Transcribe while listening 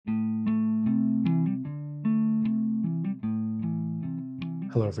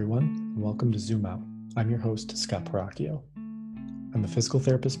Hello everyone, and welcome to Zoom Out. I'm your host, Scott Paracchio. I'm a physical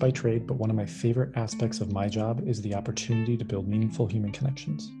therapist by trade, but one of my favorite aspects of my job is the opportunity to build meaningful human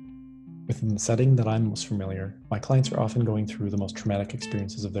connections. Within the setting that I'm most familiar, my clients are often going through the most traumatic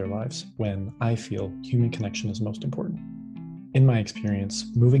experiences of their lives when I feel human connection is most important. In my experience,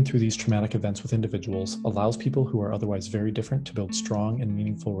 moving through these traumatic events with individuals allows people who are otherwise very different to build strong and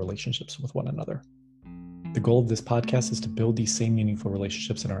meaningful relationships with one another. The goal of this podcast is to build these same meaningful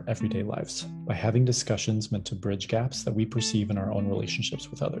relationships in our everyday lives by having discussions meant to bridge gaps that we perceive in our own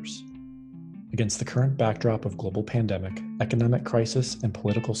relationships with others. Against the current backdrop of global pandemic, economic crisis, and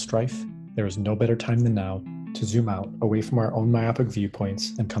political strife, there is no better time than now to zoom out away from our own myopic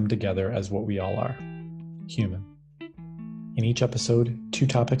viewpoints and come together as what we all are, human. In each episode, 2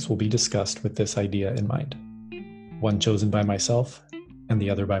 topics will be discussed with this idea in mind. One chosen by myself and the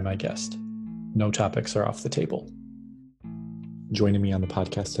other by my guest. No topics are off the table. Joining me on the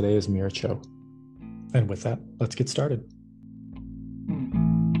podcast today is Mira Cho. And with that, let's get started.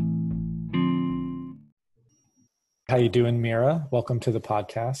 How you doing, Mira? Welcome to the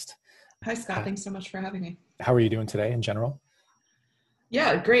podcast. Hi, Scott. Thanks so much for having me. How are you doing today in general?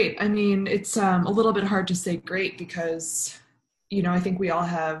 Yeah, great. I mean, it's a little bit hard to say great because, I think we all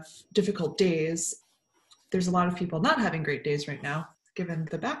have difficult days. There's a lot of people not having great days right now, given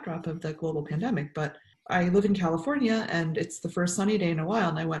the backdrop of the global pandemic. But I live in California, and it's the first sunny day in a while,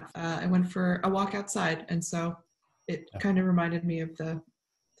 and I went for a walk outside, and so it kind of reminded me of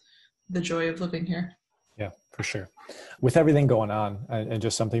the joy of living here. Yeah, for sure. With everything going on, and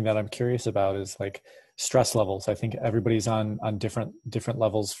just something that I'm curious about is like stress levels. I think everybody's on different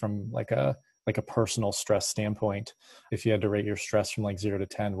levels from like a personal stress standpoint. If you had to rate your stress from like 0 to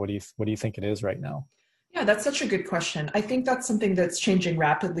 10, what do you think it is right now? Yeah, that's such a good question. I think that's something that's changing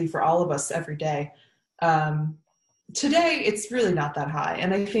rapidly for all of us every day. Today, it's really not that high.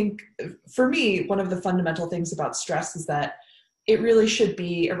 And I think for me, one of the fundamental things about stress is that it really should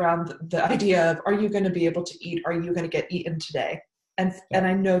be around the idea of, are you going to be able to eat? Are you going to get eaten today? And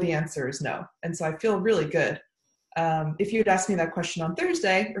I know the answer is no. And so I feel really good. If you had asked me that question on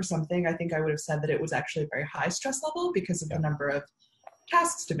Thursday or something, I think I would have said that it was actually a very high stress level because of the number of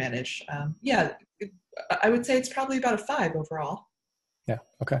tasks to manage. I would say it's probably about a 5 overall. Yeah.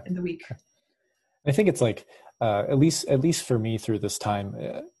 Okay. In the week. I think it's like, at least for me through this time,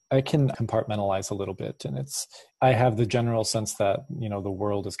 I can compartmentalize a little bit. And I have the general sense that, the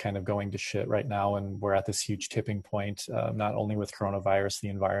world is kind of going to shit right now. And we're at this huge tipping point, not only with coronavirus, the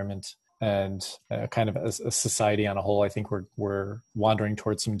environment, and kind of as a society on a whole. I think we're wandering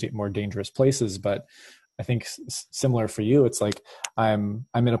towards some more dangerous places, but I think similar for you, it's like I'm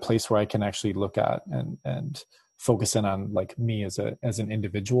in a place where I can actually look at and focus in on like me as an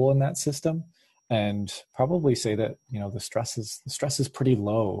individual in that system, and probably say that the stress is pretty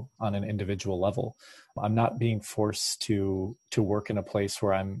low on an individual level. I'm not being forced to work in a place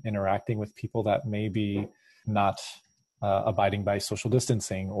where I'm interacting with people that may be not abiding by social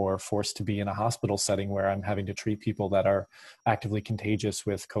distancing, or forced to be in a hospital setting where I'm having to treat people that are actively contagious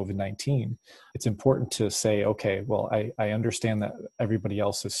with COVID-19. It's important to say, okay, well, I understand that everybody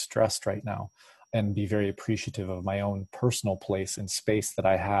else is stressed right now, and be very appreciative of my own personal place and space that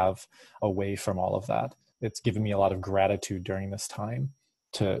I have away from all of that. It's given me a lot of gratitude during this time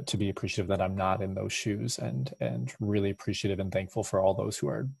to be appreciative that I'm not in those shoes, and really appreciative and thankful for all those who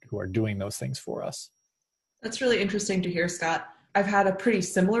are doing those things for us. That's really interesting to hear, Scott. I've had a pretty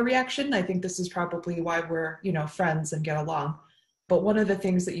similar reaction. I think this is probably why we're, friends and get along. But one of the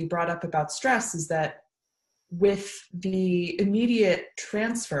things that you brought up about stress is that with the immediate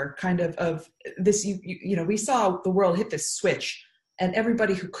transfer kind of this, we saw the world hit this switch, and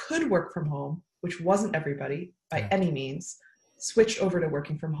everybody who could work from home, which wasn't everybody by any means, switched over to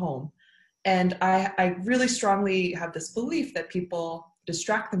working from home. And I really strongly have this belief that people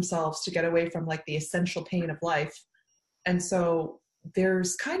distract themselves to get away from like the essential pain of life. And so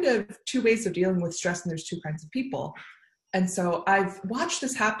there's kind of 2 ways of dealing with stress, and there's 2 kinds of people. And so I've watched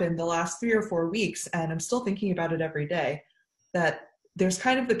this happen the last 3 or 4 weeks, and I'm still thinking about it every day, that there's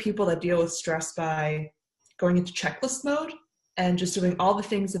kind of the people that deal with stress by going into checklist mode and just doing all the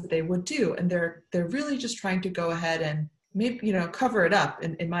things that they would do. And they're really just trying to go ahead and maybe, cover it up,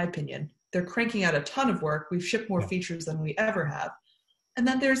 in my opinion. They're cranking out a ton of work. We've shipped more features than we ever have. And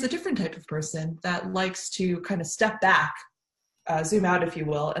then there's a different type of person that likes to kind of step back, zoom out, if you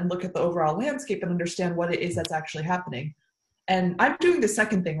will, and look at the overall landscape and understand what it is that's actually happening. And I'm doing the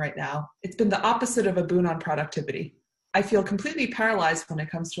second thing right now. It's been the opposite of a boon on productivity. I feel completely paralyzed when it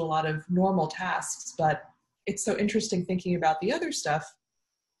comes to a lot of normal tasks, but it's so interesting thinking about the other stuff.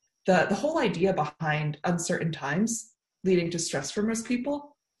 The whole idea behind uncertain times leading to stress for most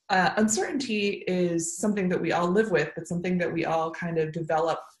people. Uncertainty is something that we all live with, but something that we all kind of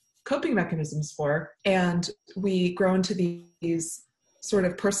develop coping mechanisms for. And we grow into these sort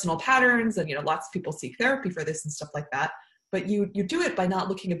of personal patterns, and, lots of people seek therapy for this and stuff like that. But you do it by not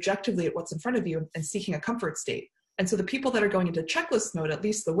looking objectively at what's in front of you and seeking a comfort state. And so the people that are going into checklist mode, at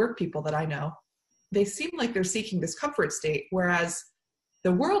least the work people that I know, they seem like they're seeking this comfort state, whereas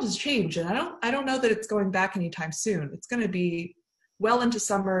the world has changed, and I don't know that it's going back anytime soon. It's going to be well into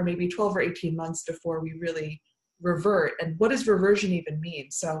summer, maybe 12 or 18 months before we really revert. And what does reversion even mean?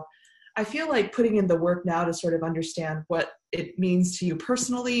 So I feel like putting in the work now to sort of understand what it means to you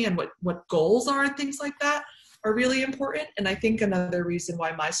personally and what goals are and things like that are really important. And I think another reason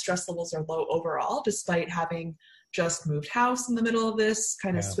why my stress levels are low overall, despite having just moved house in the middle of this,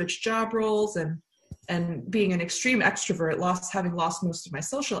 kind of switched job roles and being an extreme extrovert, having lost most of my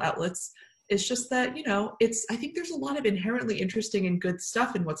social outlets, is just that, I think there's a lot of inherently interesting and good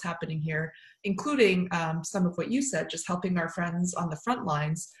stuff in what's happening here, including some of what you said, just helping our friends on the front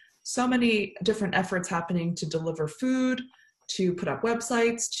lines. So many different efforts happening to deliver food, to put up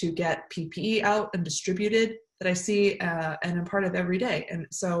websites, to get PPE out and distributed that I see and I'm part of every day. And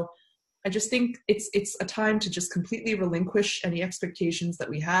so I just think it's a time to just completely relinquish any expectations that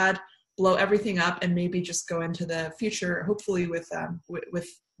we had, blow everything up, and maybe just go into the future, hopefully with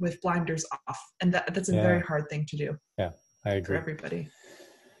blinders off. And that's a very hard thing to do. Yeah, I agree. For everybody.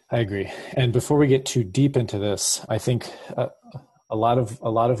 I agree. And before we get too deep into this, I think a lot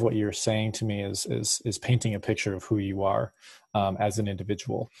of what you're saying to me is painting a picture of who you are as an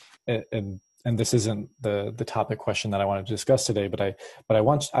individual. And this isn't the topic question that I want to discuss today, but I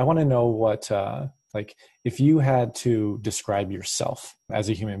want to know what like, if you had to describe yourself as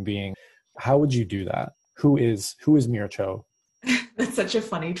a human being, how would you do that? Who is Mira Cho? That's such a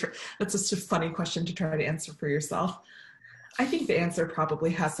funny question to try to answer for yourself. I think the answer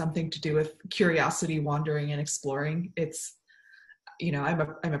probably has something to do with curiosity, wandering, and exploring. It's,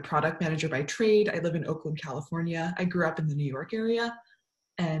 I'm a product manager by trade. I live in Oakland, California. I grew up in the New York area,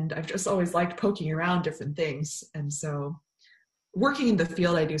 and I've just always liked poking around different things. And so working in the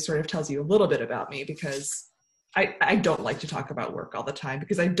field I do sort of tells you a little bit about me, because I don't like to talk about work all the time,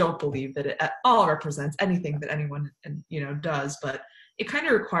 because I don't believe that it at all represents anything that anyone, does. But it kind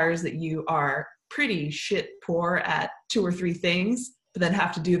of requires that you are pretty shit poor at 2 or 3 things, but then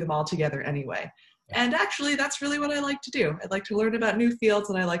have to do them all together anyway. And actually, that's really what I like to do. I like to learn about new fields,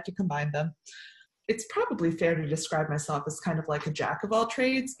 and I like to combine them. It's probably fair to describe myself as kind of like a jack of all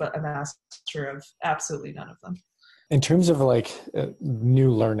trades, but a master of absolutely none of them. In terms of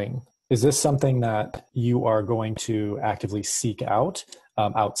new learning, is this something that you are going to actively seek out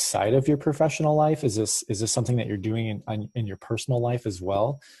outside of your professional life? Is this something that you're doing in your personal life as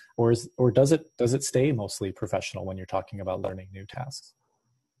well, or does it stay mostly professional when you're talking about learning new tasks?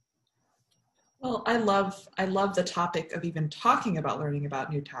 Well, I love the topic of even talking about learning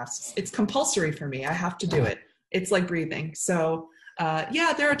about new tasks. It's compulsory for me. I have to do it. It's like breathing. So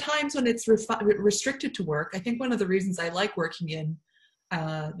there are times when it's restricted to work. I think one of the reasons I like working in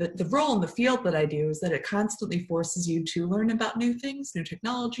the role in the field that I do is that it constantly forces you to learn about new things, new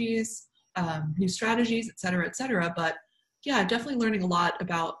technologies, new strategies, et cetera, et cetera. But yeah, I'm definitely learning a lot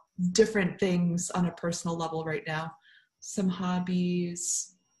about different things on a personal level right now. Some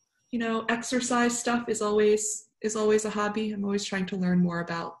hobbies, exercise stuff is always a hobby. I'm always trying to learn more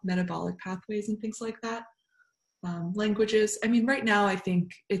about metabolic pathways and things like that. Languages. I mean, right now I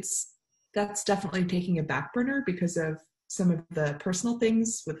think that's definitely taking a back burner because of some of the personal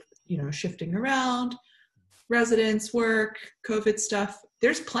things with, shifting around, residence, work, COVID stuff.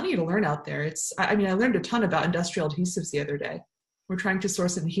 There's plenty to learn out there. I learned a ton about industrial adhesives the other day. We're trying to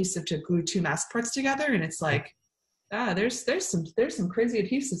source an adhesive to glue 2 mask parts together, and it's like, there's some crazy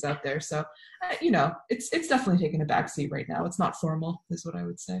adhesives out there. So, it's definitely taking a backseat right now. It's not formal, is what I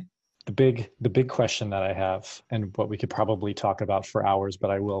would say. The big question that I have, and what we could probably talk about for hours,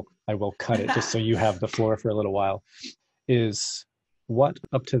 but I will cut it just so you have the floor for a little while, is what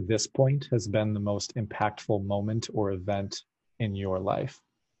up to this point has been the most impactful moment or event in your life?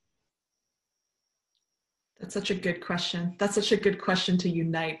 That's such a good question. That's such a good question to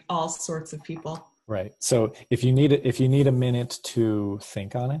unite all sorts of people. Right. So if you need a minute to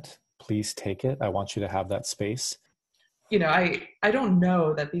think on it, please take it. I want you to have that space. I don't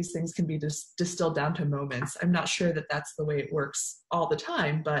know that these things can be distilled down to moments. I'm not sure that that's the way it works all the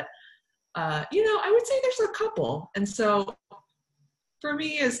time, but I would say there's a couple. And so for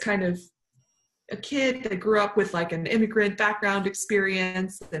me, as kind of a kid that grew up with like an immigrant background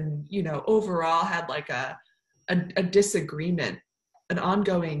experience and, overall had like a disagreement an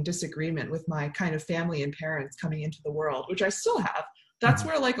ongoing disagreement with my kind of family and parents coming into the world, which I still have. That's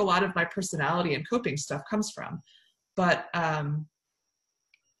where like a lot of my personality and coping stuff comes from. But,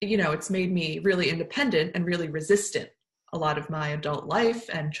 you know, it's made me really independent and really resistant a lot of my adult life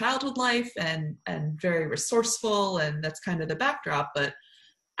and childhood life, and very resourceful. And that's kind of the backdrop. But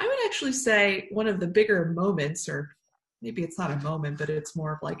I would actually say one of the bigger moments, or maybe it's not a moment, but it's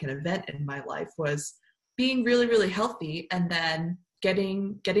more of like an event in my life, was being really, really healthy and then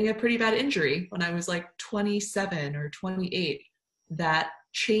getting a pretty bad injury when I was like 27 or 28 that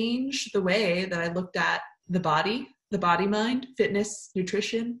changed the way that I looked at the body, mind, fitness,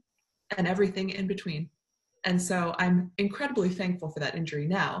 nutrition, and everything in between. And so I'm incredibly thankful for that injury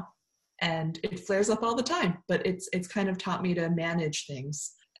now. And it flares up all the time, but it's kind of taught me to manage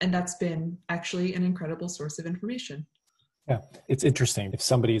things. And that's been actually an incredible source of information. Yeah, it's interesting. If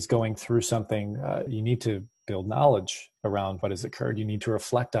somebody is going through something, you need to build knowledge around what has occurred. You need to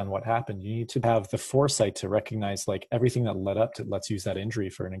reflect on what happened. You need to have the foresight to recognize like everything that led up to, let's use that injury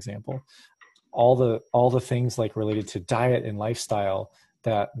for an example. All the things like related to diet and lifestyle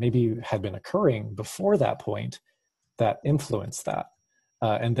that maybe had been occurring before that point that influenced that.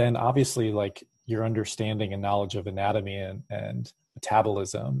 And then obviously like your understanding and knowledge of anatomy and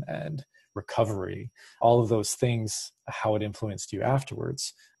metabolism and recovery, all of those things, how it influenced you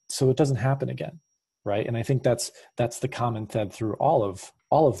afterwards. So it doesn't happen again. Right. And I think that's the common thread through all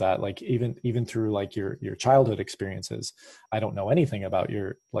of that, like even through like your childhood experiences. I don't know anything about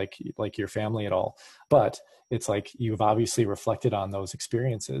your your family at all, but it's like you've obviously reflected on those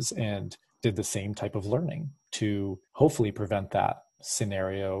experiences and did the same type of learning to hopefully prevent that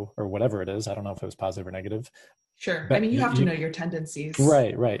scenario or whatever it is. I don't know if it was positive or negative. Sure. But I mean, you have to know your tendencies.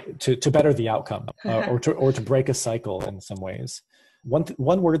 Right. To better the outcome or to break a cycle in some ways.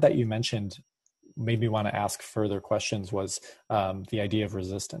 One word that you mentioned made me want to ask further questions was the idea of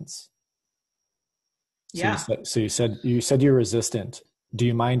resistance. Yeah. So you said you're resistant. Do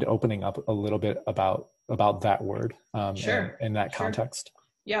you mind opening up a little bit about that word Sure. in that context?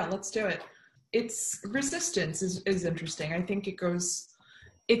 Yeah, let's do it. It's resistance is interesting. I think it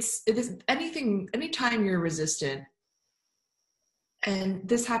is anytime you're resistant, and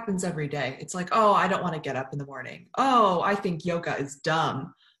this happens every day. It's like, oh, I don't want to get up in the morning. Oh, I think yoga is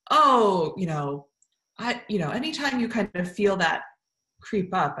dumb. Oh, anytime you kind of feel that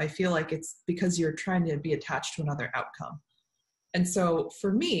creep up, I feel like it's because you're trying to be attached to another outcome. And so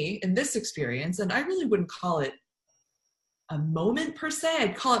for me, in this experience, and I really wouldn't call it a moment per se,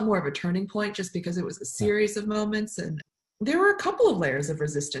 I'd call it more of a turning point just because it was a series of moments. And there were a couple of layers of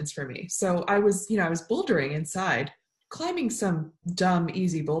resistance for me. So I was bouldering inside, climbing some dumb,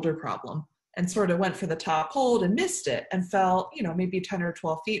 easy boulder problem, and sort of went for the top hold and missed it and fell, maybe 10 or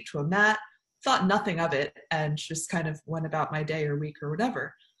 12 feet to a mat, thought nothing of it, and just kind of went about my day or week or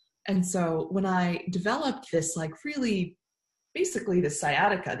whatever. And so when I developed this, like really, basically the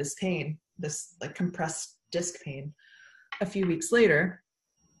sciatica, this pain, this like compressed disc pain, a few weeks later,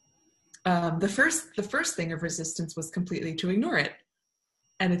 the first thing of resistance was completely to ignore it.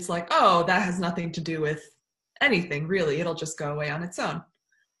 And it's like, oh, that has nothing to do with anything, really. It'll just go away on its own.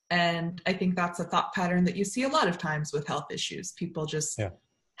 And I think that's a thought pattern that you see a lot of times with health issues. People just,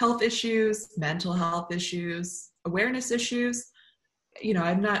 health issues, mental health issues, awareness issues.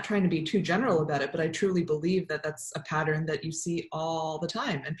 I'm not trying to be too general about it, but I truly believe that that's a pattern that you see all the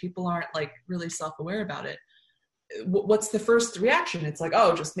time, and people aren't like really self-aware about it. What's the first reaction? It's like,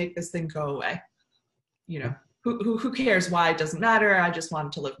 oh, just make this thing go away. Who cares why? It doesn't matter. I just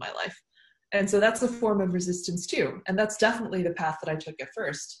wanted to live my life. And so that's a form of resistance too. And that's definitely the path that I took at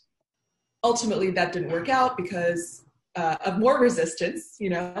first. Ultimately, that didn't work out because of more resistance,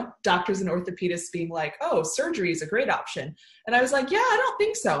 doctors and orthopedists being like, oh, surgery is a great option. And I was like, yeah, I don't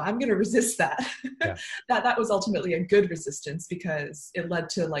think so. I'm going to resist that. Yeah. that was ultimately a good resistance because it led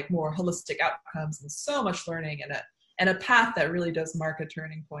to like more holistic outcomes and so much learning and a path that really does mark a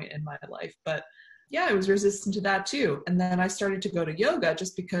turning point in my life. But yeah, I was resistant to that too. And then I started to go to yoga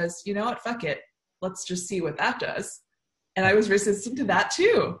just because, fuck it. Let's just see what that does. And I was resistant to that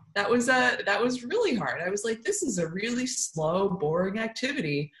too. That was really hard. I was like, this is a really slow, boring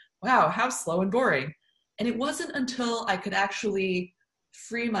activity. Wow, how slow and boring. And it wasn't until I could actually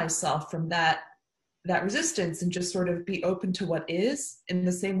free myself from that resistance and just sort of be open to what is, in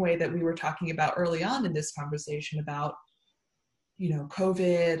the same way that we were talking about early on in this conversation about,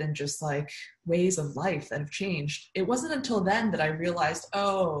 COVID and just like ways of life that have changed. It wasn't until then that I realized,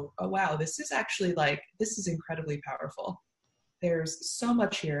 oh wow, this is incredibly powerful. There's so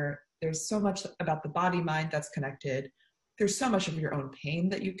much here. There's so much about the body mind that's connected. There's so much of your own pain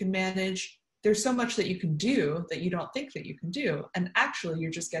that you can manage. there's so much that you can do that you don't think that you can do. And actually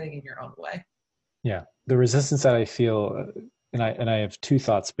you're just getting in your own way. Yeah. The resistance that I feel, and I have two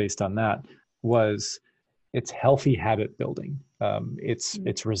thoughts based on that, was it's healthy habit building.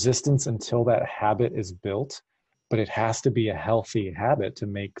 It's resistance until that habit is built, but it has to be a healthy habit to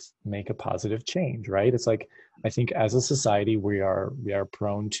make a positive change, right? It's like, I think as a society, we are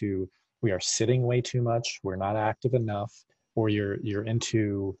prone to, we are sitting way too much. We're not active enough, or you're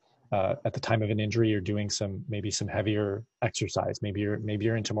into, at the time of an injury, you're doing maybe some heavier exercise. Maybe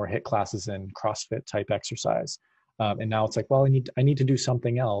you're into more HIIT classes and CrossFit type exercise. And now it's like, well, I need to do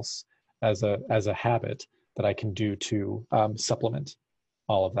something else as a habit that I can do to supplement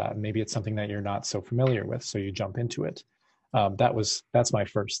all of that. And maybe it's something that you're not so familiar with, so you jump into it. That's my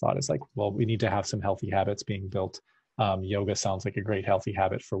first thought, is like, well, we need to have some healthy habits being built. Yoga sounds like a great healthy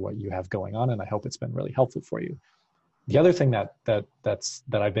habit for what you have going on, and I hope it's been really helpful for you. The other thing that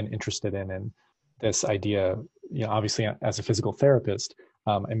I've been interested in this idea, obviously as a physical therapist,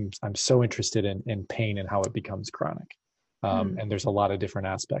 I'm so interested in pain and how it becomes chronic. And there's a lot of different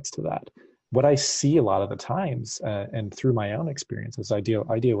aspects to that. What I see a lot of the times, and through my own experiences, I deal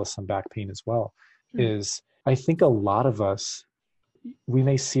with some back pain as well, is I think a lot of us, we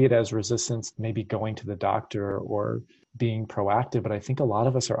may see it as resistance, maybe going to the doctor or being proactive, but I think a lot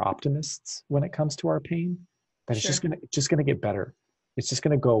of us are optimists when it comes to our pain, that it's just gonna get better. It's just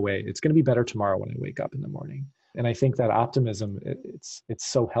gonna go away. It's gonna be better tomorrow when I wake up in the morning. And I think that optimism, it's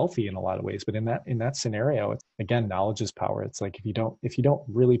so healthy in a lot of ways. But in that scenario, it's, again, knowledge is power. It's like, if you don't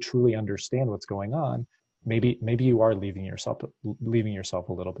really truly understand what's going on, maybe you are leaving yourself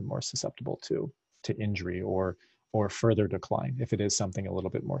a little bit more susceptible to injury or further decline, if it is something a little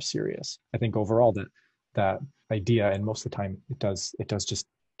bit more serious. I think overall that idea, and most of the time it does just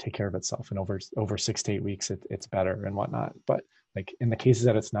take care of itself, and over 6 to 8 weeks it's better and whatnot. But like in the cases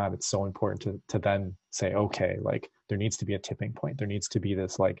that it's not, it's so important to then say, okay, like there needs to be a tipping point. There needs to be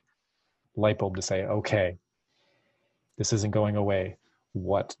this like light bulb to say, okay, this isn't going away.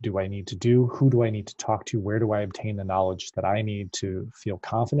 What do I need to do? Who do I need to talk to? Where do I obtain the knowledge that I need to feel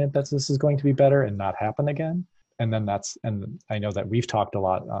confident that this is going to be better and not happen again? And then and I know that we've talked a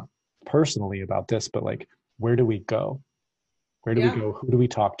lot personally about this, but like, where do we go? Where do we go? Who do we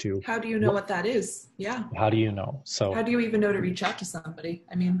talk to? How do you know what that is? Yeah. How do you know? So how do you even know to reach out to somebody?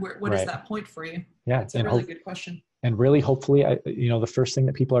 I mean, what is that point for you? Yeah. It's a really good question. And really, hopefully, the first thing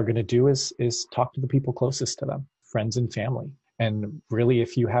that people are going to do is talk to the people closest to them, friends and family. And really,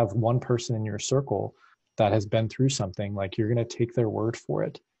 if you have one person in your circle that has been through something, like, you're going to take their word for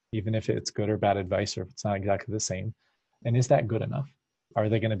it, even if it's good or bad advice, or if it's not exactly the same. And is that good enough? Are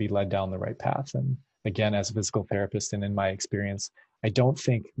they going to be led down the right path? And again, as a physical therapist, and in my experience, I don't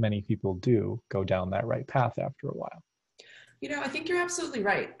think many people do go down that right path after a while. I think you're absolutely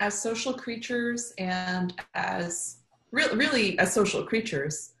right. As social creatures, and as really as social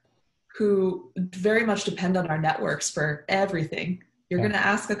creatures who very much depend on our networks for everything, you're going to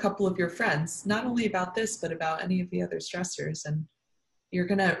ask a couple of your friends, not only about this, but about any of the other stressors, and you're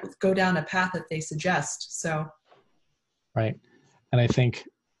going to go down a path that they suggest. So, right. And I think,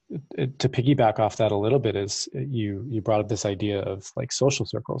 to piggyback off that a little bit, is you brought up this idea of like social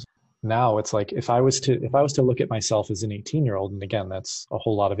circles. Now it's like, if I was to look at myself as an 18-year-old, and again, that's a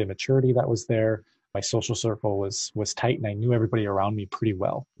whole lot of immaturity that was there. My social circle was tight, and I knew everybody around me pretty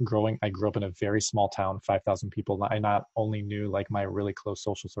well. I grew up in a very small town, 5,000 people. I not only knew like my really close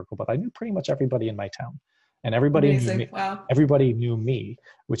social circle, but I knew pretty much everybody in my town. And everybody knew me. Wow. Everybody knew me,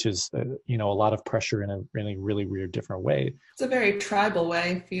 which is a lot of pressure in a really, really weird, different way. It's a very tribal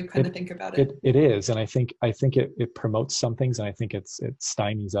way, if you kind of think about it. It is, and I think it promotes some things, and I think it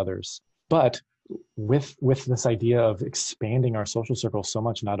stymies others. But with this idea of expanding our social circle so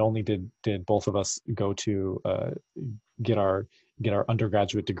much, not only did both of us go to get our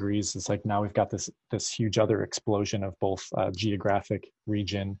undergraduate degrees, it's like now we've got this huge other explosion of both geographic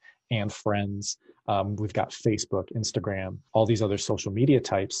region and friends. We've got Facebook, Instagram, all these other social media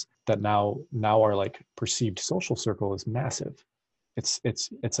types that now are like perceived social circle is massive. It's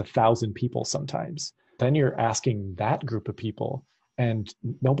 1,000 people sometimes. Then you're asking that group of people, and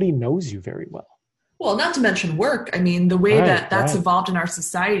nobody knows you very well. Well, not to mention work. I mean, the way that's evolved in our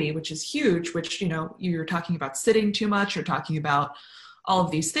society, which is huge, which, you're talking about sitting too much, you're talking about all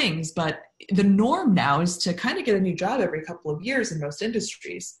of these things, but the norm now is to kind of get a new job every couple of years in most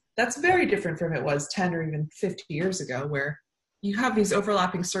industries. That's very different from it was 10 or even 50 years ago, where you have these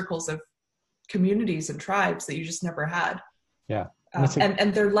overlapping circles of communities and tribes that you just never had. Yeah.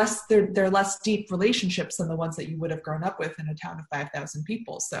 And they're less deep relationships than the ones that you would have grown up with in a town of 5,000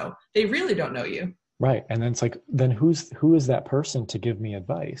 people. So they really don't know you. Right. And then it's like, then who is that person to give me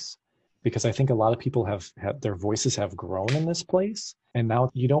advice? because I think a lot of people have their voices have grown in this place, and now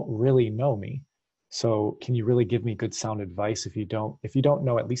you don't really know me. So can you really give me good sound advice if you don't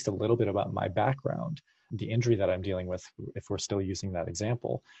know at least a little bit about my background, the injury that I'm dealing with, if we're still using that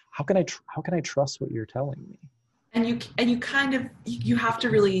example? How can I trust what you're telling me? And you kind of, you have to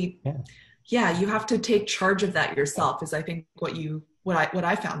really, you have to take charge of that yourself, is I think what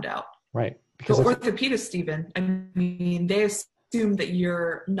I found out. Right. Because orthopedists, Stephen, I mean, they assume that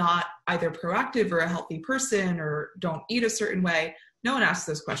you're not either proactive or a healthy person or don't eat a certain way. No one asks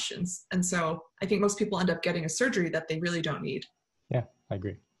those questions. And so I think most people end up getting a surgery that they really don't need. Yeah, I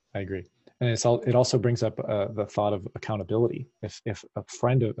agree. And it also brings up the thought of accountability. If a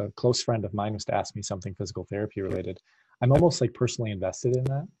close friend of mine was to ask me something physical therapy related, I'm almost like personally invested in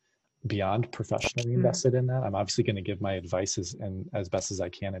that, beyond professionally invested in that. I'm obviously going to give my advice as best as I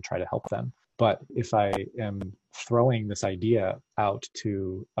can and try to help them. But if I am throwing this idea out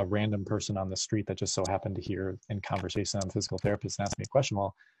to a random person on the street that just so happened to hear in conversation on physical therapist and ask me a question,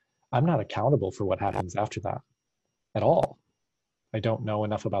 well, I'm not accountable for what happens after that at all. I don't know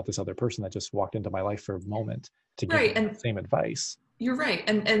enough about this other person that just walked into my life for a moment to give me the same advice. You're right.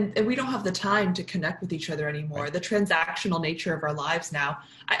 And we don't have the time to connect with each other anymore. Right. The transactional nature of our lives now,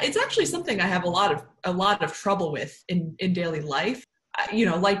 it's actually something I have a lot of trouble with in daily life.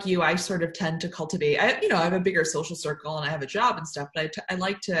 Like you, I sort of tend to cultivate, I have a bigger social circle and I have a job and stuff, but I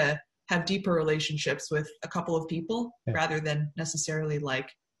like to have deeper relationships with a couple of people rather than necessarily like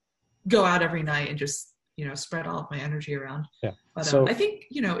go out every night and just, spread all of my energy around. Yeah. But so, I think,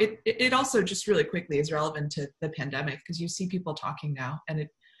 it also just really quickly is relevant to the pandemic, because you see people talking now and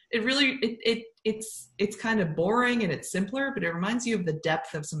it's kind of boring and it's simpler, but it reminds you of the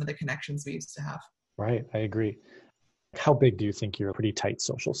depth of some of the connections we used to have. Right. I agree. How big do you think your pretty tight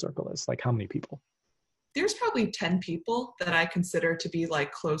social circle is? Like how many people? There's probably 10 people that I consider to be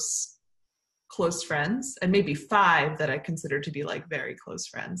like close friends, and maybe 5 that I consider to be like very close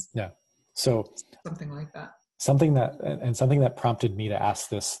friends. Yeah. So something like that. Something that prompted me to ask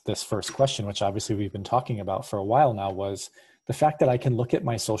this first question, which obviously we've been talking about for a while now, was the fact that I can look at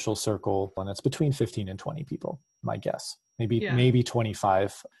my social circle and it's between 15 and 20 people, my guess, maybe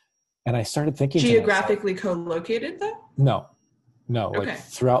 25. And I started thinking, geographically co-located though? No, okay. Like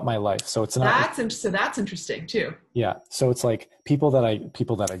throughout my life. So it's not. That's interesting too. Yeah. So it's like people that I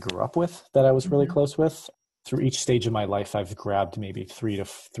grew up with, that I was really close with. Through each stage of my life, I've grabbed maybe 3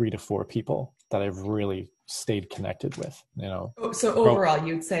 to 4 people that I've really stayed connected with. So overall,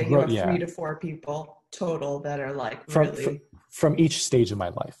 you'd say you have 3 to 4 people total that are like from each stage of my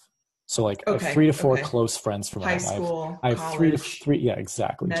life. So like I have 3 to 4 close friends from high school. I have college, 3 to 3. Yeah,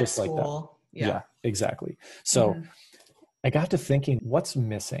 exactly. Just like that. Yeah, exactly. So I got to thinking, what's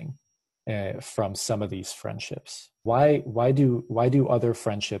missing from some of these friendships? Why do other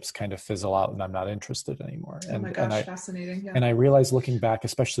friendships kind of fizzle out and I'm not interested anymore? Fascinating. Yeah. And I realized, looking back,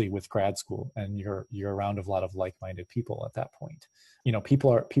 especially with grad school, and you're around a lot of like-minded people at that point,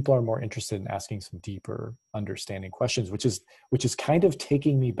 people are more interested in asking some deeper understanding questions, which is kind of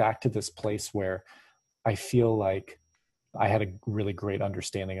taking me back to this place where I feel like I had a really great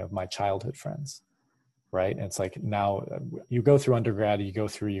understanding of my childhood friends. Right. And it's like, now you go through undergrad, you go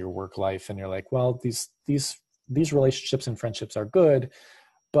through your work life, and you're like, well, these relationships and friendships are good,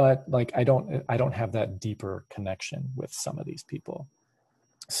 but like, I don't have that deeper connection with some of these people.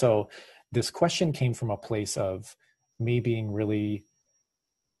 So this question came from a place of me being really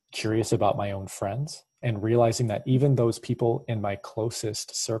curious about my own friends and realizing that even those people in my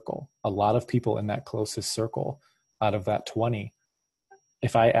closest circle, a lot of people in that closest circle out of that 20,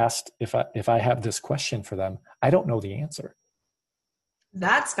 if I have this question for them, I don't know the answer.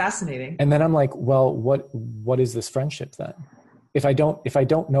 That's fascinating. And then I'm like, well, what is this friendship then? If I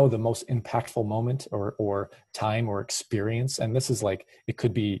don't know the most impactful moment or time or experience, and this is like, it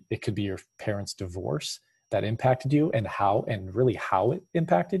could be your parents' divorce that impacted you, and how it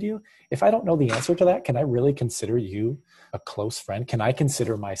impacted you. If I don't know the answer to that, can I really consider you a close friend? Can I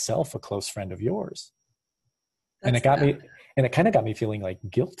consider myself a close friend of yours? And it kind of got me feeling like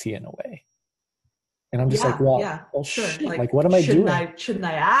guilty in a way. And I'm just like, well, sure. Shit, like what am I doing? Shouldn't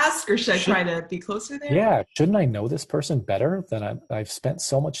I ask, or should I try to be closer there? Yeah. Shouldn't I know this person better than I've spent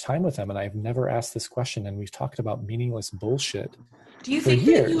so much time with them, and I've never asked this question, and we've talked about meaningless bullshit. Do you think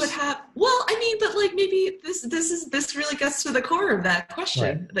that you would have, well, I mean, but like maybe this really gets to the core of that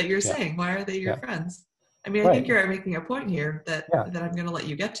question that you're saying. Why are they your friends? I mean, I think you're making a point here that I'm going to let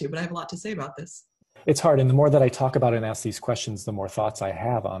you get to, but I have a lot to say about this. It's hard. And the more that I talk about it and ask these questions, the more thoughts I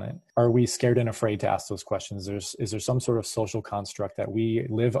have on it. Are we scared and afraid to ask those questions? Is there some sort of social construct that we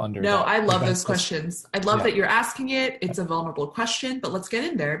live under? No, That I love those prevents us? questions. I love Yeah. that you're asking it. It's a vulnerable question, but let's get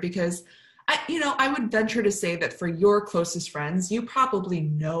in there because I would venture to say that for your closest friends, you probably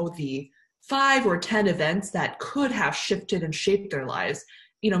know the 5 or 10 events that could have shifted and shaped their lives.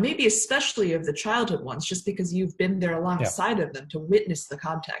 Maybe especially of the childhood ones, just because you've been there Yeah. alongside of them to witness the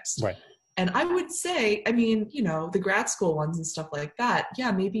context. Right. And I would say, the grad school ones and stuff like that,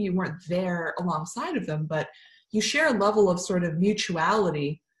 yeah, maybe you weren't there alongside of them, but you share a level of sort of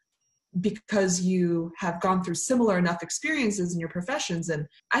mutuality because you have gone through similar enough experiences in your professions. And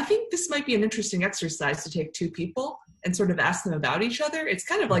I think this might be an interesting exercise to take 2 people and sort of ask them about each other. It's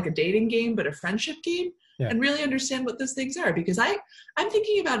kind of like a dating game, but a friendship game, Yeah. and really understand what those things are. Because I'm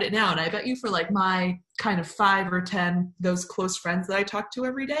thinking about it now, and I bet you for like my kind of 5 or 10, those close friends that I talk to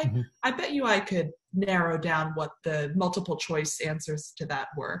every day, Mm-hmm. I bet you I could narrow down what the multiple choice answers to that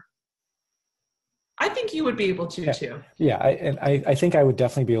were. I think you would be able to too. Yeah, I think I would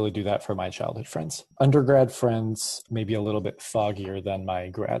definitely be able to do that for my childhood friends. Undergrad friends, maybe a little bit foggier than my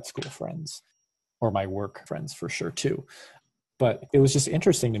grad school friends or my work friends for sure too. But it was just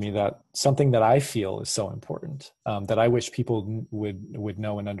interesting to me that something that I feel is so important, that I wish people would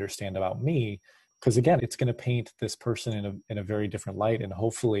know and understand about me, because again, it's going to paint this person in a very different light, and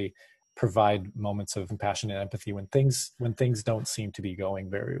hopefully provide moments of compassion and empathy when things don't seem to be going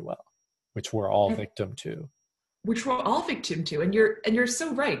very well, which we're all victim to. Which we're all victim to. And you're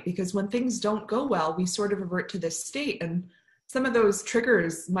so right, because when things don't go well, we sort of revert to this state. And some of those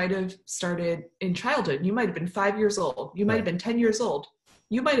triggers might have started in childhood. You might have been 5 years old. You might have been 10 years old.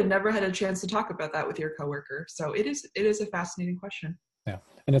 You might have never had a chance to talk about that with your coworker. So it is a fascinating question. Yeah.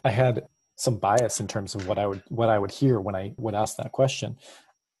 And I had some bias in terms of what I would hear when I would ask that question.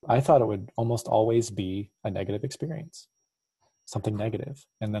 I thought it would almost always be a negative experience, something negative.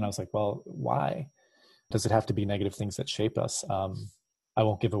 And then I was like, well, why does it have to be negative things that shape us? I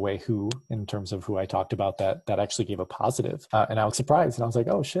won't give away who, in terms of who I talked about, that actually gave a positive. And I was surprised, and I was like,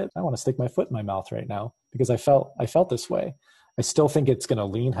 oh shit, I want to stick my foot in my mouth right now, because I felt this way. I still think it's going to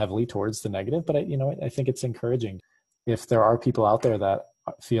lean heavily towards the negative, but I think it's encouraging. If there are people out there that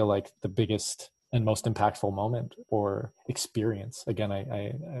feel like the biggest and most impactful moment or experience, again,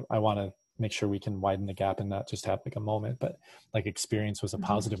 I want to make sure we can widen the gap and not just have like a moment, but like experience was a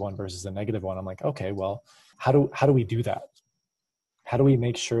positive one versus a negative one. I'm like, okay, well, how do we do that? How do we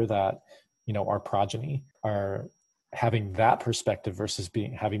make sure that, our progeny are having that perspective versus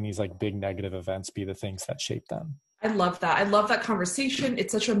having these like big negative events be the things that shape them? I love that. I love that conversation.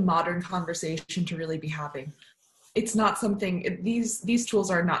 It's such a modern conversation to really be having. It's not something, these tools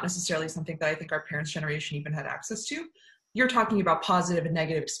are not necessarily something that I think our parents' generation even had access to. You're talking about positive and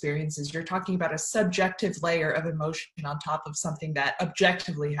negative experiences. You're talking about a subjective layer of emotion on top of something that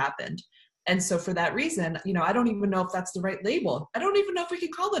objectively happened. And so for that reason, I don't even know if that's the right label. I don't even know if we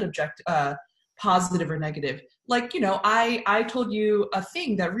can call it positive or negative. Like, I told you a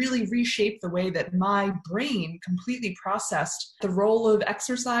thing that really reshaped the way that my brain completely processed the role of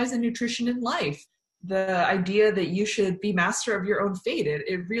exercise and nutrition in life. The idea that you should be master of your own fate,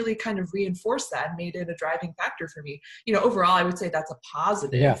 it really kind of reinforced that and made it a driving factor for me. Overall, I would say that's a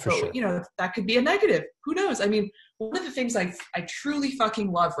positive. Yeah, for but, sure. that could be a negative. Who knows? I mean, one of the things I truly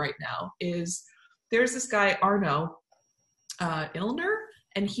fucking love right now is there's this guy, Arno Illner,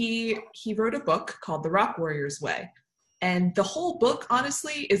 and he wrote a book called The Rock Warrior's Way. And the whole book,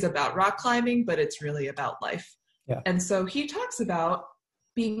 honestly, is about rock climbing, but it's really about life. Yeah. And so he talks about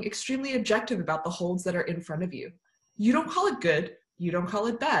being extremely objective about the holds that are in front of you. You don't call it good. You don't call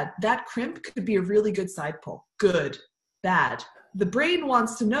it bad. That crimp could be a really good side pull. Good, bad. The brain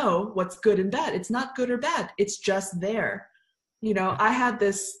wants to know what's good and bad. It's not good or bad. It's just there. I had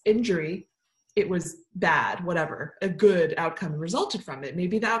this injury. It was bad, whatever. A good outcome resulted from it.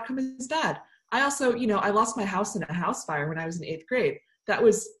 Maybe the outcome is bad. I also, I lost my house in a house fire when I was in 8th grade. That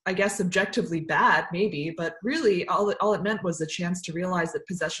was, I guess, objectively bad, maybe, but really all it meant was a chance to realize that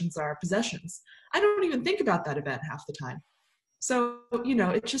possessions are possessions. I don't even think about that event half the time. So,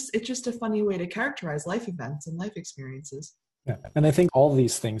 it's just a funny way to characterize life events and life experiences. Yeah. And I think all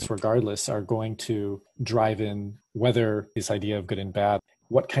these things, regardless, are going to drive in whether this idea of good and bad,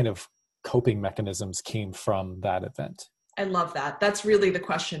 what kind of coping mechanisms came from that event. I love that. That's really the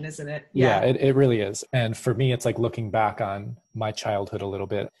question, isn't it? Yeah, it really is. And for me, it's like looking back on my childhood a little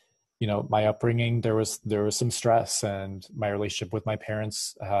bit. My upbringing, there was some stress, and my relationship with my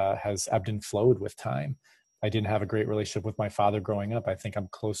parents has ebbed and flowed with time. I didn't have a great relationship with my father growing up. I think I'm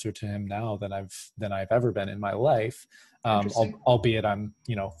closer to him now than I've ever been in my life. Albeit I'm,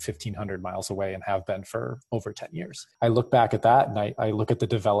 1,500 miles away and have been for over 10 years. I look back at that and I look at the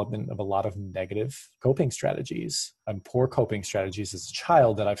development of a lot of negative coping strategies and poor coping strategies as a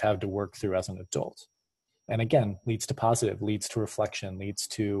child that I've had to work through as an adult. And again, leads to positive, leads to reflection, leads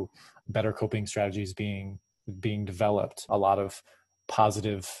to better coping strategies being developed, a lot of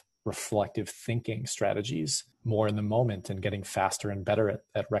positive reflective thinking strategies more in the moment and getting faster and better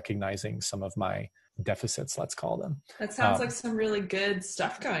at recognizing some of my deficits, let's call them. That sounds like some really good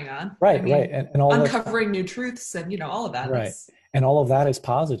stuff going on. Right, right. And all uncovering new truths and, all of that. Right. And all of that is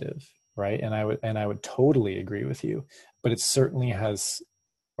positive, right? And I would totally agree with you, but it certainly has,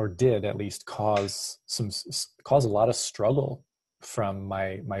 or did at least cause a lot of struggle from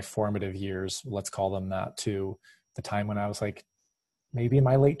my formative years, let's call them that, to the time when I was like maybe in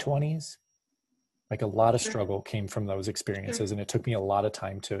my late 20s. Like a lot of struggle came from those experiences, and it took me a lot of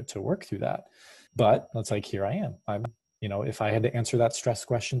time to work through that. But it's like, here I am. I'm, if I had to answer that stress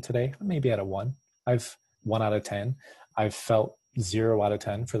question today, maybe at a 1. I've 1 out of 10. I've felt 0 out of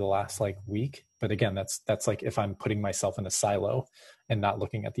 10 for the last week. But again, that's like if I'm putting myself in a silo and not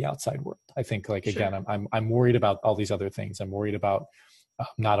looking at the outside world. I think again, I'm worried about all these other things. I'm worried about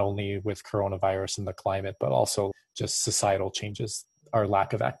not only with coronavirus and the climate, but also just societal changes, our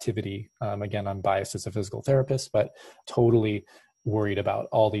lack of activity. Again, I'm biased as a physical therapist, but totally worried about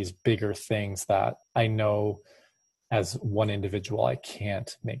all these bigger things that I know as one individual I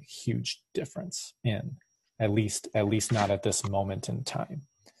can't make a huge difference in, at least not at this moment in time.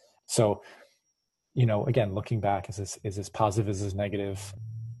 So, again, looking back, is this positive, is this negative?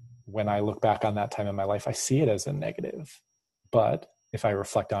 When I look back on that time in my life, I see it as a negative. But if I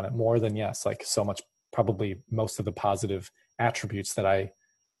reflect on it more, then yes, so much, probably most of the positive attributes that I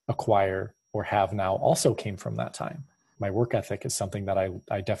acquire or have now also came from that time. My work ethic is something that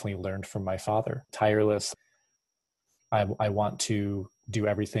I definitely learned from my father. Tireless. I want to do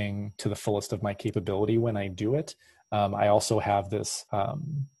everything to the fullest of my capability when I do it. I also have this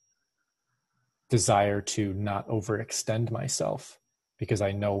desire to not overextend myself because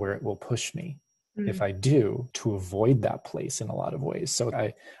I know where it will push me if I do, to avoid that place in a lot of ways. So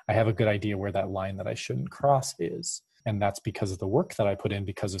I have a good idea where that line that I shouldn't cross is. And that's because of the work that I put in,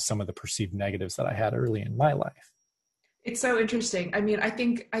 because of some of the perceived negatives that I had early in my life. It's so interesting. I mean, I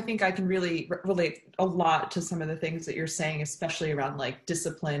think I can really relate a lot to some of the things that you're saying, especially around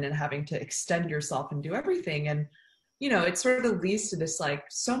discipline and having to extend yourself and do everything. And, it sort of leads to this,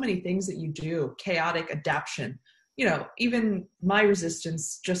 so many things that you do, chaotic adaptation. Even my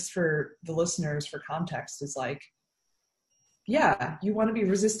resistance, just for the listeners, for context, is you want to be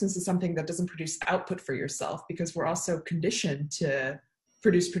resistant to something that doesn't produce output for yourself, because we're also conditioned to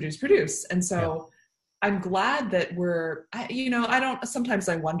produce. And so I'm glad that sometimes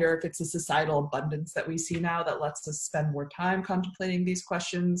I wonder if it's a societal abundance that we see now that lets us spend more time contemplating these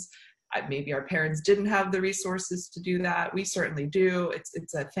questions. Maybe our parents didn't have the resources to do that. We certainly do.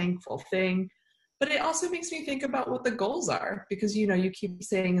 It's a thankful thing. But it also makes me think about what the goals are, because, you keep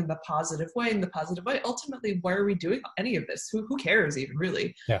saying in the positive way, ultimately, why are we doing any of this? Who cares even,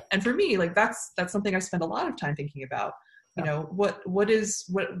 really? Yeah. And for me, that's something I spend a lot of time thinking about.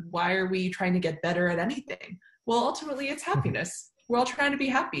 Why are we trying to get better at anything? Well, ultimately it's happiness. We're all trying to be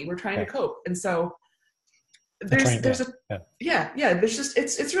happy. We're trying to cope. And so it's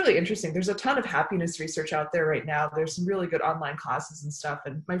really interesting. There's a ton of happiness research out there right now. There's some really good online classes and stuff.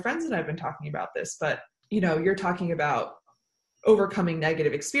 And my friends and I have been talking about this, but you're talking about overcoming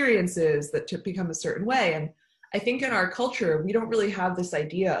negative experiences that to become a certain way. And I think in our culture, we don't really have this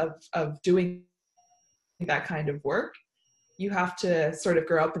idea of doing that kind of work. You have to sort of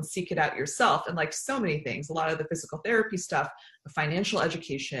grow up and seek it out yourself. And so many things, a lot of the physical therapy stuff, the financial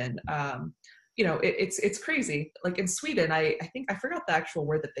education, it's crazy. In Sweden, I think I forgot the actual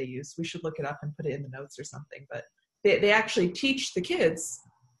word that they use. We should look it up and put it in the notes or something, but they actually teach the kids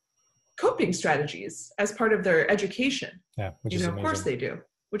coping strategies as part of their education. Yeah, which is amazing. Of course they do,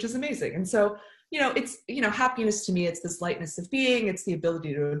 which is amazing. And so, it's, happiness to me, it's this lightness of being, it's the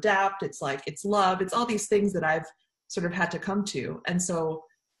ability to adapt. It's it's love. It's all these things that I've sort of had to come to. And so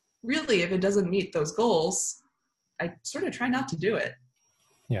really, if it doesn't meet those goals, I sort of try not to do it.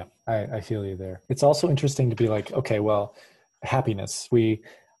 Yeah, I feel you there. It's also interesting to be okay, well, happiness,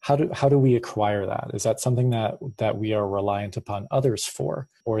 how do we acquire that? Is that something that we are reliant upon others for,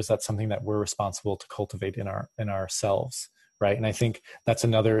 or is that something that we're responsible to cultivate in ourselves? Right. And I think that's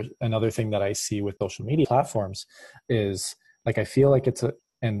another thing that I see with social media platforms is I feel like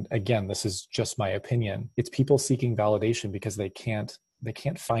and again, this is just my opinion, it's people seeking validation because they can't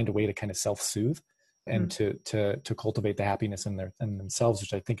find a way to kind of self-soothe. and to cultivate the happiness in themselves,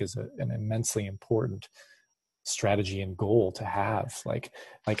 which I think is an immensely important strategy and goal to have. Like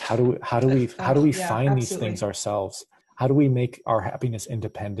how do we find these things ourselves? How do we make our happiness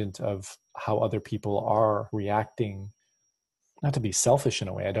independent of how other people are reacting? Not to be selfish in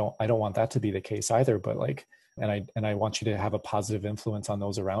a way. I don't want that to be the case either, but like, and I want you to have a positive influence on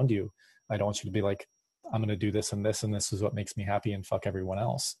those around you. I don't want you to be like, I'm going to do this and this, and this is what makes me happy, and fuck everyone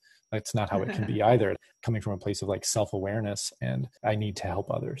else. That's not how it can be either. Coming from a place of like self-awareness, and I need to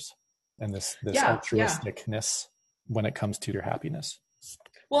help others, and this altruisticness when it comes to your happiness.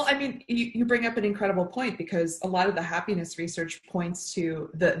 Well, I mean, you bring up an incredible point, because a lot of the happiness research points to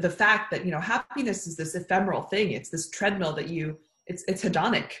the fact that, you know, happiness is this ephemeral thing. It's this treadmill that it's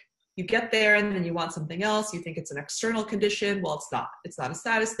hedonic. You get there and then you want something else. You think it's an external condition. Well, it's not. It's not a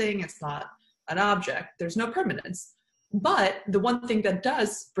status thing. It's not an object. There's no permanence. But the one thing that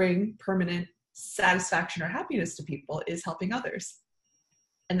does bring permanent satisfaction or happiness to people is helping others.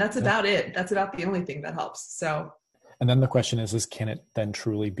 And that's about it. That's about the only thing that helps. So. And then the question is can it then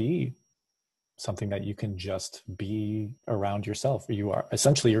truly be something that you can just be around yourself? You're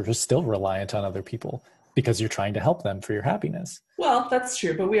just still reliant on other people because you're trying to help them for your happiness. Well, that's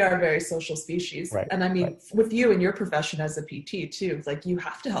true, but we are a very social species. Right. And I mean, with you and your profession as a PT too, like you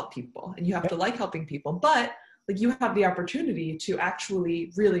have to help people and you have to like helping people, but like you have the opportunity to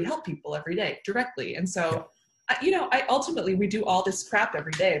actually really help people every day directly. And so, you know, ultimately we do all this crap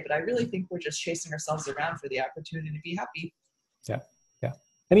every day, but I really think we're just chasing ourselves around for the opportunity to be happy. Yeah. Yeah.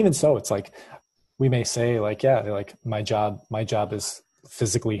 And even so, it's like, we may say like, my job is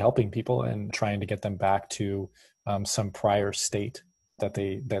physically helping people and trying to get them back to some prior state that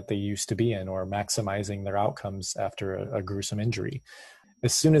they used to be in, or maximizing their outcomes after a gruesome injury.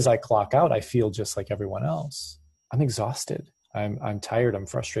 As soon as I clock out, I feel just like everyone else. I'm exhausted. I'm tired. I'm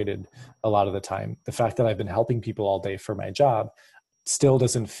frustrated a lot of the time. The fact that I've been helping people all day for my job still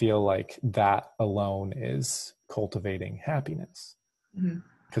doesn't feel like that alone is cultivating happiness. Mm-hmm.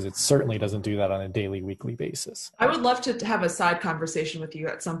 Because it certainly doesn't do that on a daily, weekly basis. I would love to have a side conversation with you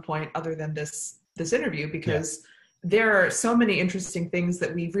at some point other than this interview, because there are so many interesting things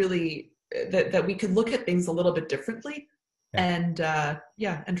that we really, that we could look at things a little bit differently and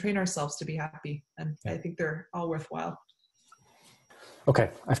train ourselves to be happy. And I think they're all worthwhile.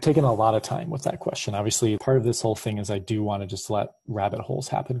 Okay. I've taken a lot of time with that question. Obviously, part of this whole thing is I do want to just let rabbit holes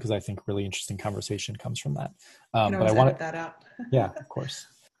happen, because I think really interesting conversation comes from that. But I want that out. Yeah, of course.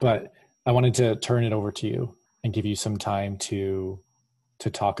 But I wanted to turn it over to you and give you some time to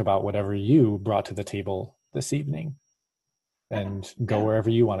talk about whatever you brought to the table this evening, and go wherever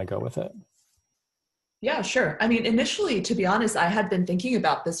you want to go with it. Yeah, sure. I mean, initially, to be honest, I had been thinking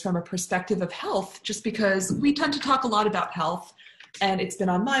about this from a perspective of health, just because we tend to talk a lot about health. And it's been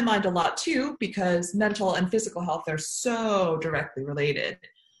on my mind a lot too, because mental and physical health are so directly related.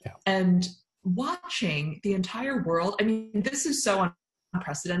 Yeah. And watching the entire world, I mean, this is so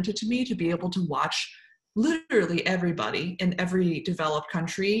unprecedented to me, to be able to watch literally everybody in every developed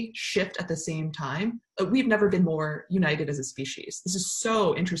country shift at the same time. We've never been more united as a species. This is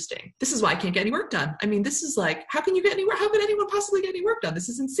so interesting. This is why I can't get any work done. I mean, this is like, how can you get any work? How can anyone possibly get any work done? This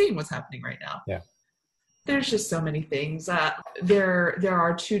is insane what's happening right now. Yeah. There's just so many things. There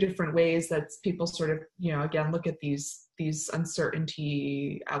are two different ways that people sort of, you know, again, look at these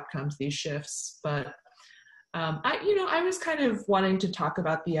uncertainty outcomes, these shifts. But I was kind of wanting to talk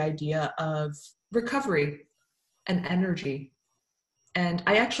about the idea of recovery and energy. And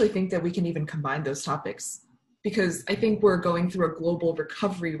I actually think that we can even combine those topics, because I think we're going through a global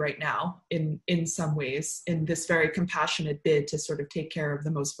recovery right now in some ways, in this very compassionate bid to sort of take care of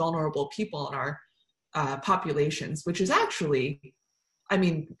the most vulnerable people in our populations, which is actually, I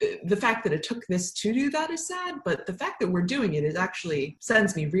mean, the fact that it took this to do that is sad, but the fact that we're doing it is actually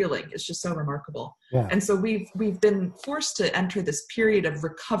sends me reeling. It's just so remarkable. Yeah. And so we've been forced to enter this period of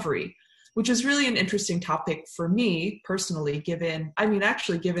recovery, which is really an interesting topic for me personally, given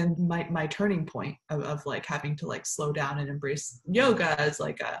my turning point of like having to like slow down and embrace yoga as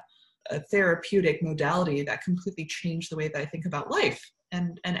like a therapeutic modality that completely changed the way that I think about life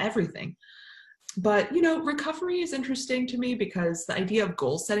and everything. But, you know, recovery is interesting to me because the idea of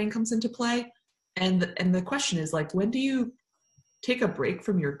goal setting comes into play. And the question is like, when do you take a break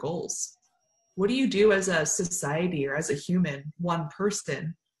from your goals? What do you do as a society or as a human, one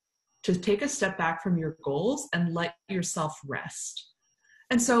person, to take a step back from your goals and let yourself rest?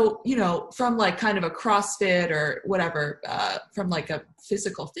 And so, you know, from like kind of a CrossFit or whatever, from like a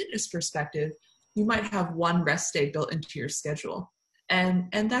physical fitness perspective, you might have one rest day built into your schedule.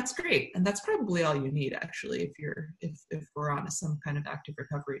 And that's great. And that's probably all you need, actually, if we're on some kind of active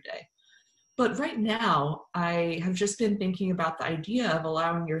recovery day. But right now, I have just been thinking about the idea of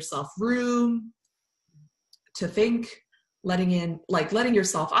allowing yourself room to think, letting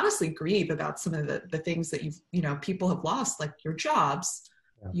yourself honestly grieve about some of the things that people have lost, like your jobs,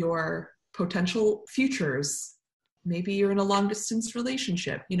 your potential futures. Maybe you're in a long distance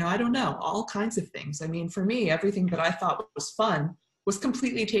relationship. I don't know, all kinds of things. I mean, for me, everything that I thought was fun was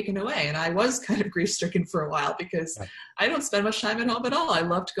completely taken away. And I was kind of grief stricken for a while because I don't spend much time at home at all. I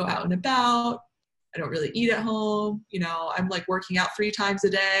love to go out and about. I don't really eat at home. I'm like working out 3 times a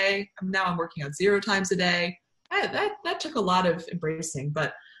day. Now I'm working out 0 times a day. That took a lot of embracing.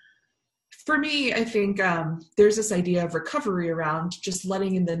 But for me, I think there's this idea of recovery around just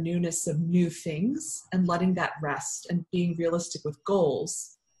letting in the newness of new things and letting that rest and being realistic with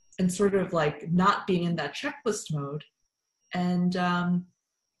goals and sort of like not being in that checklist mode. And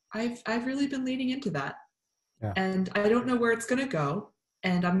I've really been leaning into that. Yeah. And I don't know where it's going to go.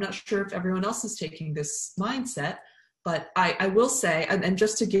 And I'm not sure if everyone else is taking this mindset, but I will say, and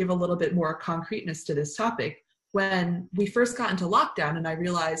just to give a little bit more concreteness to this topic, when we first got into lockdown and I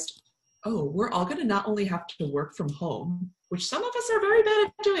realized, oh, we're all going to not only have to work from home, which some of us are very bad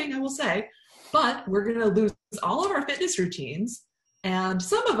at doing, I will say, but we're going to lose all of our fitness routines. And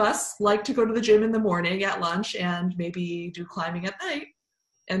some of us like to go to the gym in the morning at lunch and maybe do climbing at night.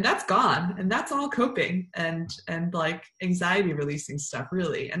 And that's gone. And that's all coping and like anxiety releasing stuff,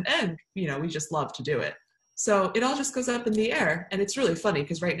 really. And we just love to do it. So it all just goes up in the air. And it's really funny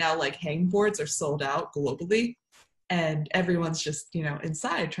because right now, like hang boards are sold out globally. And everyone's just,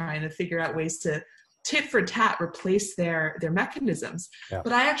 inside trying to figure out ways to tit for tat replace their mechanisms. Yeah.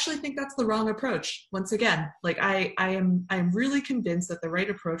 But I actually think that's the wrong approach. Once again, like I'm really convinced that the right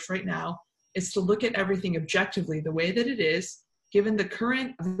approach right now is to look at everything objectively the way that it is, given the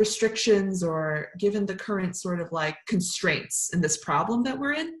current restrictions or given the current sort of like constraints in this problem that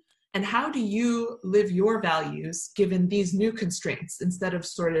we're in. And how do you live your values given these new constraints instead of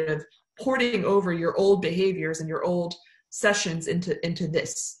sort of porting over your old behaviors and your old sessions into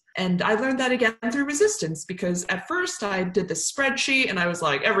this? And I learned that again through resistance, because at first I did this spreadsheet and I was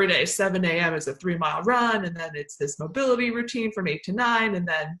like, every day, 7 a.m. is a 3-mile run. And then it's this mobility routine from 8 to 9. And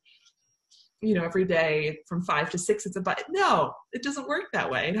then, every day from 5 to 6, it's about, no, it doesn't work that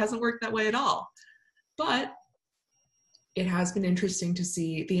way. It hasn't worked that way at all. But it has been interesting to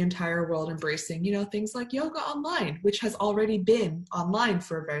see the entire world embracing, things like yoga online, which has already been online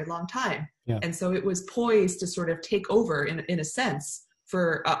for a very long time. Yeah. And so it was poised to sort of take over in a sense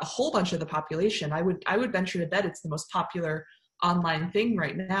for a whole bunch of the population. I would venture to bet it's the most popular online thing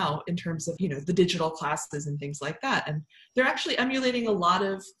right now in terms of, the digital classes and things like that. And they're actually emulating a lot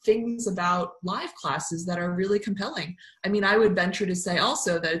of things about live classes that are really compelling. I mean, I would venture to say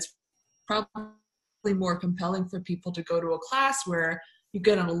also that it's probably more compelling for people to go to a class where you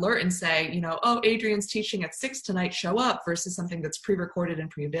get an alert and say, oh, Adrian's teaching at 6 tonight, show up, versus something that's pre-recorded and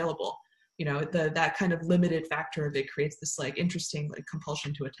pre-available. That kind of limited factor of it creates this like interesting like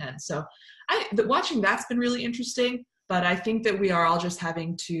compulsion to attend. So watching that's been really interesting, but I think that we are all just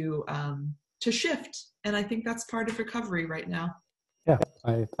having to shift. And I think that's part of recovery right now. Yeah,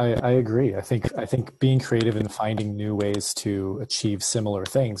 I agree. I think being creative and finding new ways to achieve similar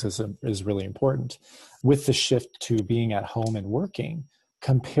things is really important. With the shift to being at home and working,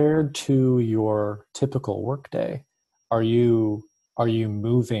 compared to your typical workday, are you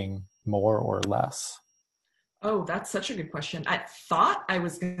moving more or less? Oh, that's such a good question. I thought I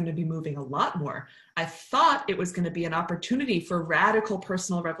was going to be moving a lot more. I thought it was going to be an opportunity for radical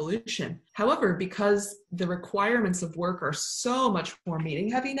personal revolution. However, because the requirements of work are so much more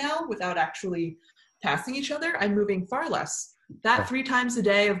meeting heavy now without actually passing each other, I'm moving far less. That 3 times a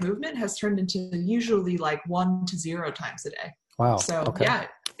day of movement has turned into usually like 1 to 0 times a day. Wow. So yeah,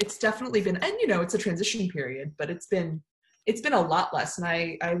 it's definitely been, and it's a transition period, but it's been a lot less. And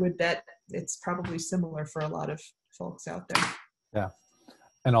I would bet it's probably similar for a lot of folks out there. Yeah.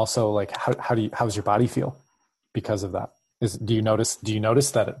 And also like, how's your body feel because of that? Do you notice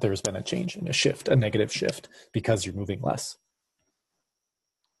that there's been a change and a negative shift because you're moving less?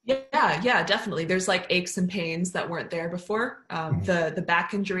 Yeah, definitely. There's like aches and pains that weren't there before. The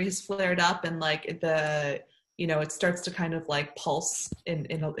back injury has flared up, and like it starts to kind of like pulse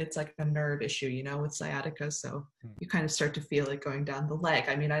it's like a nerve issue, with sciatica. So you kind of start to feel it going down the leg.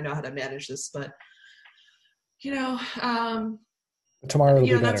 I mean, I know how to manage this, but tomorrow will be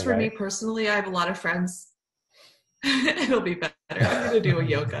better, that's for right? me personally. I have a lot of friends. It'll be better. I'm going to do a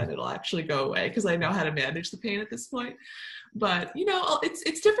yoga and it'll actually go away because I know how to manage the pain at this point. But,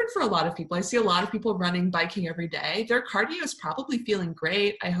 it's different for a lot of people. I see a lot of people running, biking every day. Their cardio is probably feeling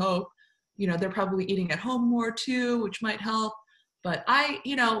great, I hope. They're probably eating at home more too, which might help. But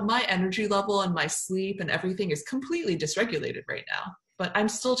my energy level and my sleep and everything is completely dysregulated right now. But I'm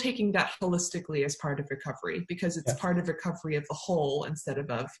still taking that holistically as part of recovery, because it's part of recovery of the whole instead of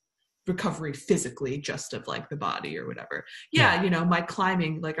recovery physically, just of like the body or whatever. My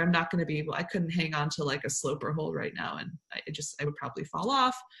climbing, like I'm not going to be able, I couldn't hang on to like a sloper hold right now, and I would probably fall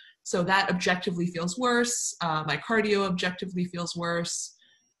off. So that objectively feels worse. My cardio objectively feels worse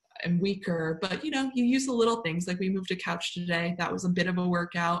and weaker, but you use the little things, like we moved a couch today. That was a bit of a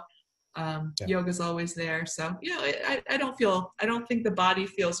workout. Yoga's always there. So, I don't think the body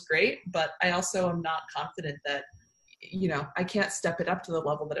feels great, but I also am not confident that, I can't step it up to the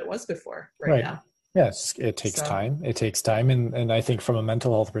level that it was before right now. Yes, it takes time. It takes time. And I think from a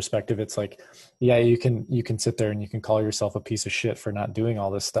mental health perspective, it's like, you can sit there and you can call yourself a piece of shit for not doing all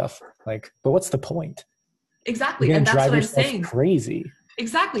this stuff. Like, but what's the point? Exactly. And that's what I'm saying. Crazy.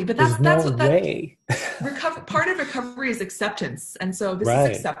 Exactly. But that's what way. Part of recovery is acceptance. And so this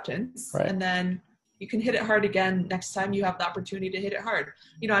is acceptance. Right. And then you can hit it hard again next time you have the opportunity to hit it hard.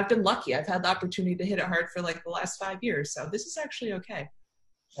 I've been lucky. I've had the opportunity to hit it hard for like the last 5 years. So this is actually okay.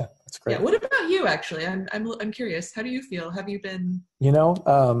 Yeah, that's great. Yeah. What about you actually? I'm curious. How do you feel? Have you been,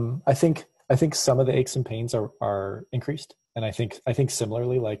 I think some of the aches and pains are increased. And I think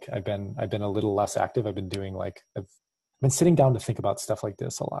similarly, like I've been a little less active. I've been doing I've been sitting down to think about stuff like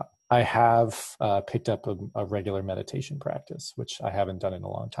this a lot. I have picked up a regular meditation practice, which I haven't done in a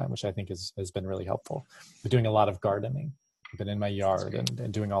long time, which I think has been really helpful. I've been doing a lot of gardening. I've been in my yard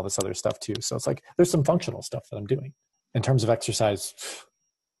and doing all this other stuff too. So it's like, there's some functional stuff that I'm doing. In terms of exercise,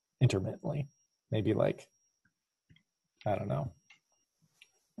 intermittently, maybe like, I don't know,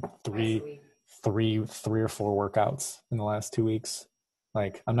 three or four workouts in the last 2 weeks.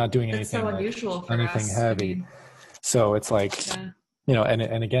 Like I'm not doing anything, so unusual for anything us. heavy. So it's like,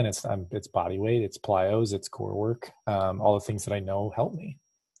 and again, it's body weight, it's plyos, it's core work, all the things that I know help me.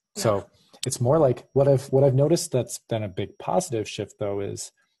 Yeah. So it's more like what I've noticed that's been a big positive shift though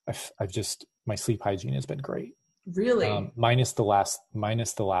is my sleep hygiene has been great. Really? Minus the last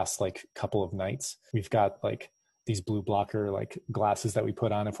like couple of nights. We've got like these blue blocker like glasses that we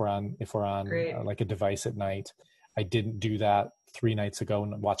put on if we're on like a device at night. I didn't do that 3 nights ago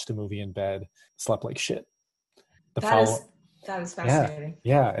and watched a movie in bed, slept like shit. That is fascinating.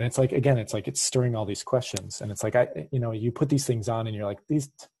 Yeah. And it's like, again, it's stirring all these questions, and it's like, you put these things on and you're like, it's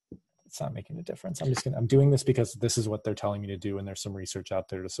not making a difference. I'm doing this because this is what they're telling me to do. And there's some research out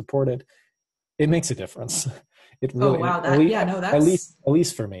there to support it. It makes a difference. It really, at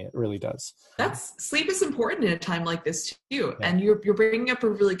least for me, it really does. Sleep is important in a time like this too. Yeah. And you're bringing up a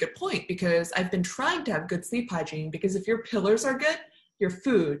really good point, because I've been trying to have good sleep hygiene, because if your pillars are good, your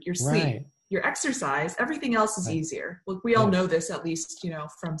food, your sleep, your exercise, everything else is easier. Look, we all know this, at least,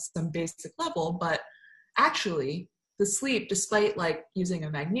 from some basic level, but actually the sleep, despite like using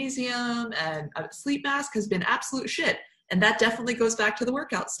a magnesium and a sleep mask, has been absolute shit. And that definitely goes back to the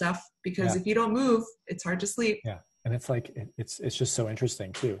workout stuff, because if you don't move, it's hard to sleep. Yeah. And it's like, it's just so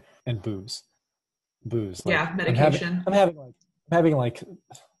interesting too. And booze. Like, medication. I'm having like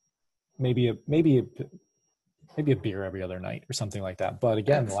maybe a beer every other night or something like that. But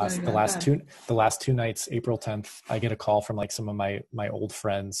again, the last two nights, April 10th, I get a call from like some of my old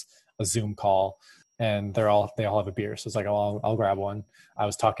friends, a Zoom call, and they all have a beer. So it's like, I'll grab one. I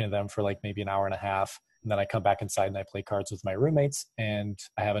was talking to them for like maybe an hour and a half. And then I come back inside and I play cards with my roommates, and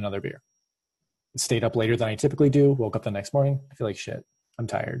I have another beer. Stayed up later than I typically do. Woke up the next morning. I feel like shit. I'm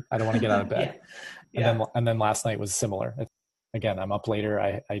tired. I don't want to get out of bed. And then last night was similar. Again, I'm up later.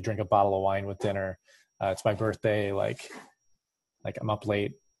 I drink a bottle of wine with dinner. It's my birthday. Like I'm up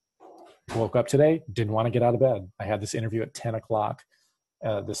late. Woke up today. Didn't want to get out of bed. I had this interview at 10 o'clock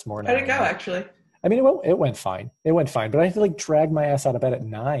this morning. How'd it go, actually? I mean, it went fine. But I had to like drag my ass out of bed at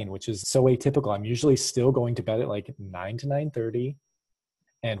 9, which is so atypical. I'm usually still going to bed at like 9 to 9:30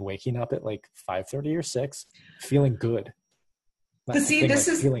 and waking up at like 5:30 or 6, feeling good. But see, this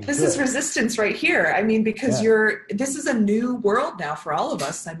is resistance right here. I mean, because this is a new world now for all of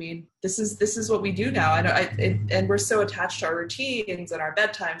us. I mean, this is what we do now. And we're so attached to our routines and our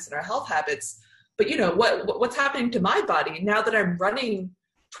bedtimes and our health habits. But what's happening to my body now that I'm running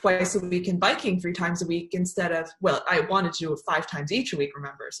twice a week and biking 3 times a week instead of, I wanted to do it 5 times each a week,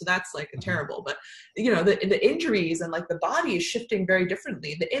 remember? So that's like terrible. But the injuries and like the body is shifting very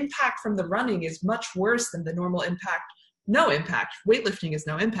differently. The impact from the running is much worse than the normal impact. No impact. Weightlifting is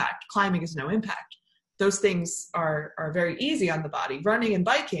no impact. Climbing is no impact. Those things are very easy on the body. Running and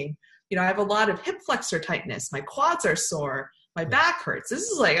biking, I have a lot of hip flexor tightness. My quads are sore. My back hurts. This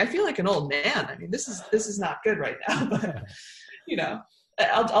is like, I feel like an old man. I mean, this is not good right now, but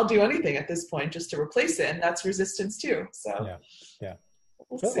I'll do anything at this point just to replace it, and that's resistance too. So Yeah.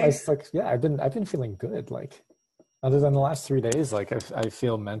 we'll Well, see. it's like, yeah, I've been feeling good. Like, other than the last 3 days, like I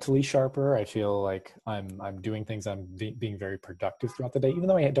feel mentally sharper. I feel like I'm doing things. Being very productive throughout the day, even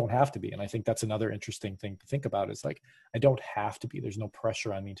though I don't have to be. And I think that's another interesting thing to think about is like, I don't have to be. There's no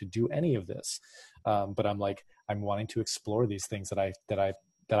pressure on me to do any of this. But I'm wanting to explore these things that I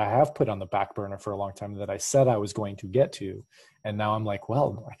have put on the back burner for a long time that I said I was going to get to. And now I'm like,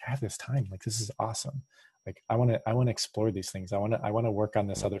 well, I have this time. Like, this is awesome. Like, I want to explore these things. I want to work on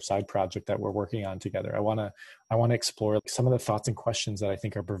this other side project that we're working on together. I want to explore some of the thoughts and questions that I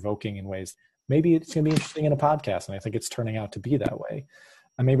think are provoking in ways. Maybe it's going to be interesting in a podcast. And I think it's turning out to be that way.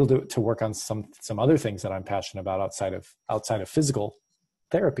 I'm able to work on some other things that I'm passionate about outside of physical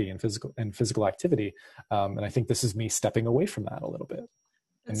therapy and physical activity. And I think this is me stepping away from that a little bit.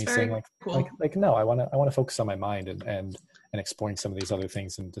 And That's me very saying cool. no, I want to focus on my mind and exploring some of these other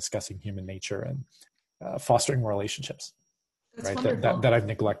things and discussing human nature and fostering relationships, That's right? wonderful. That I've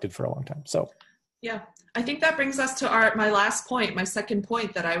neglected for a long time. So yeah, I think that brings us to my last point, my second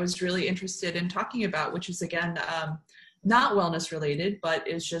point that I was really interested in talking about, which is again, not wellness related, but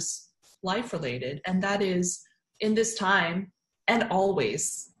is just life related. And that is, in this time and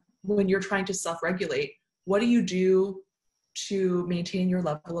always when you're trying to self-regulate, what do you do to maintain your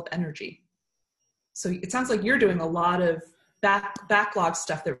level of energy? So it sounds like you're doing a lot of backlog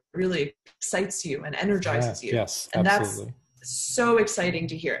stuff that really excites you and energizes you. Yes, and absolutely. That's so exciting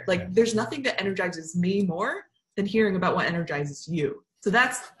to hear. Like, there's nothing that energizes me more than hearing about what energizes you. So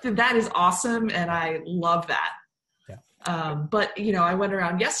that is awesome, and I love that. But I went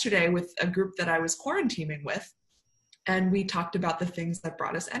around yesterday with a group that I was quarantining with, and we talked about the things that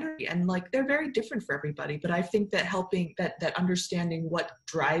brought us energy, and like, they're very different for everybody. But I think that helping that understanding what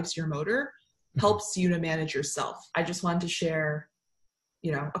drives your motor helps you to manage yourself. I just wanted to share,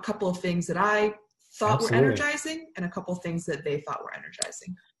 a couple of things that I thought were energizing and a couple of things that they thought were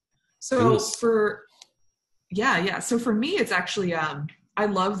energizing. So for me, it's actually, I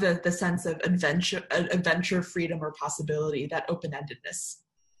love the sense of adventure, freedom, or possibility, that open-endedness.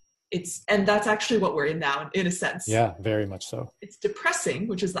 And that's actually what we're in now, in a sense. Yeah, very much so. It's depressing,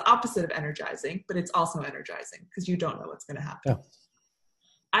 which is the opposite of energizing, but it's also energizing because you don't know what's going to happen. Yeah.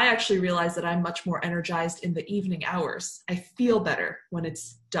 I actually realize that I'm much more energized in the evening hours. I feel better when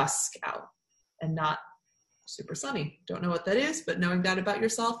it's dusk out and not super sunny. Don't know what that is, but knowing that about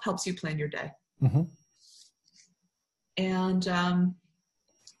yourself helps you plan your day. Mm-hmm. And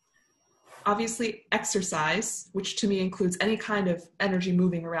obviously exercise, which to me includes any kind of energy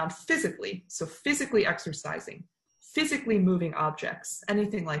moving around physically. So physically exercising, physically moving objects,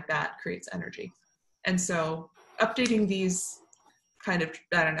 anything like that creates energy. And so updating these kind of,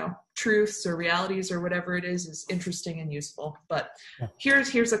 truths or realities or whatever it is interesting and useful. But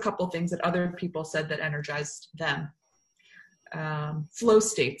here's a couple things that other people said that energized them. Flow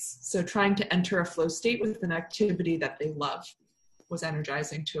states. So trying to enter a flow state with an activity that they love was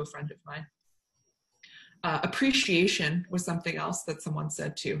energizing to a friend of mine. Appreciation was something else that someone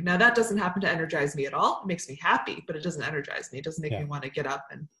said too. Now, that doesn't happen to energize me at all. It makes me happy, but it doesn't energize me. It doesn't make me want to get up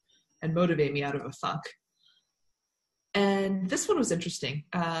and motivate me out of a funk. And this one was interesting.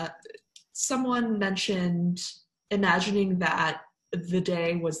 Someone mentioned imagining that the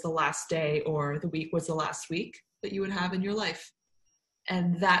day was the last day or the week was the last week that you would have in your life.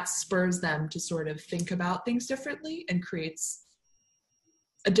 And that spurs them to sort of think about things differently and creates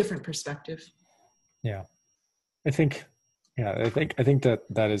a different perspective. Yeah. I think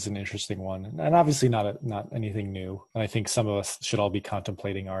that is an interesting one, and obviously not anything new. And I think some of us should all be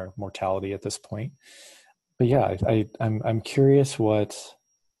contemplating our mortality at this point. But yeah, I'm curious, what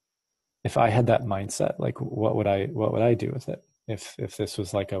if I had that mindset, like what would I do with it? If this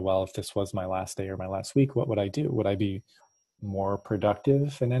was like if this was my last day or my last week, what would I do? Would I be more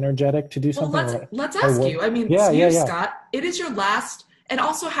productive and energetic to do something? Well, let's ask you. I mean, Scott, it is your last. And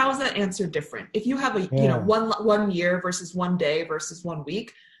also, how is that answer different? If you have one year versus 1 day versus 1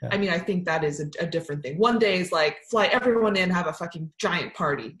 week, I mean, I think that is a different thing. 1 day is like, fly everyone in, have a fucking giant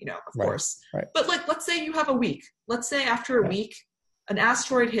party, of course. Right. But like, let's say you have a week. Let's say after a week, an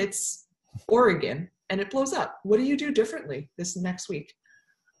asteroid hits Oregon and it blows up. What do you do differently this next week?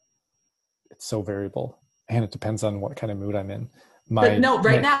 It's so variable, and it depends on what kind of mood I'm in.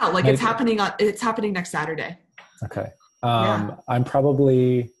 Now, like it's happening next Saturday. Okay. I'm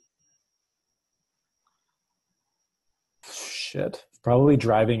probably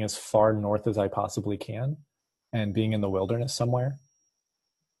driving as far north as I possibly can and being in the wilderness somewhere.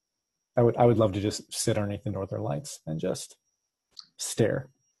 I would love to just sit underneath the northern lights and just stare.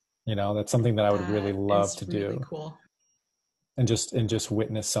 That's something that I would really love to do. Cool. and just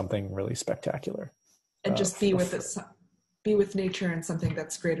witness something really spectacular. And just be with it, be with nature and something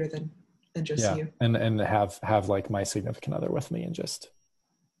that's greater than just Yeah. you. And have like my significant other with me and just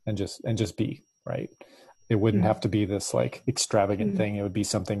be, right. It wouldn't have to be this like extravagant thing. It would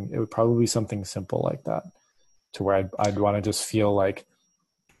probably be something simple like that, to where I'd want to just feel like,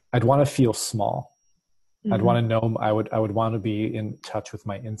 I'd want to feel small. I'd want to know, I would want to be in touch with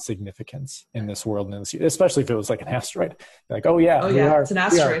my insignificance in this world, and especially if it was like an asteroid. Like, It's an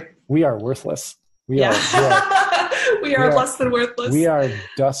asteroid. We are worthless. We are less than worthless. We are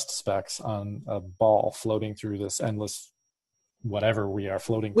dust specks on a ball floating through this endless whatever we are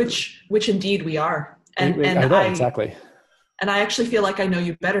floating through. Which indeed we are. And I know, exactly. And I actually feel like I know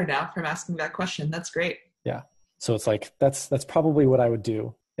you better now from asking that question. That's great. Yeah. So it's like, that's probably what I would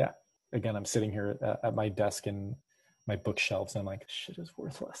do. Yeah. Again, I'm sitting here at my desk and my bookshelves, and I'm like, shit is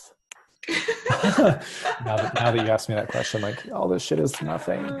worthless. now that you asked me that question, like, all this shit is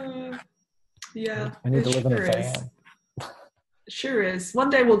nothing. Yeah. I need to live in a van. Sure is. One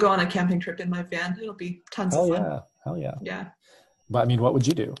day we'll go on a camping trip in my van. It'll be tons of fun. Hell yeah. Yeah. But I mean, what would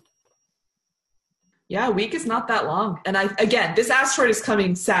you do? Yeah, a week is not that long. And again, this asteroid is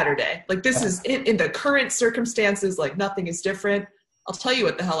coming Saturday. Like, this is in the current circumstances, like nothing is different. I'll tell you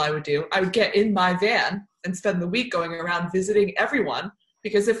what the hell I would do. I would get in my van and spend the week going around visiting everyone,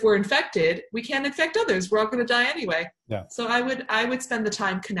 because if we're infected, we can't infect others. We're all going to die anyway. Yeah. So I would spend the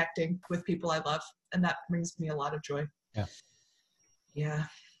time connecting with people I love, and that brings me a lot of joy. Yeah. Yeah.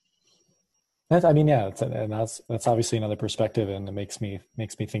 That's obviously another perspective, and it makes me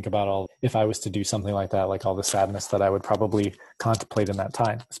think about if I was to do something like that, like all the sadness that I would probably contemplate in that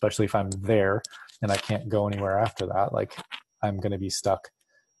time, especially if I'm there and I can't go anywhere after that. Like, I'm going to be stuck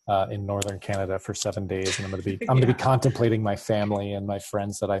in northern Canada for 7 days, and I'm going to be contemplating my family and my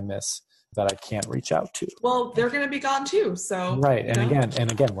friends that I miss, that I can't reach out to. Well, they're going to be gone too. So right.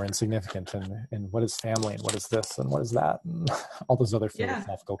 And again, we're insignificant, and what is family, and what is this, and what is that, and all those other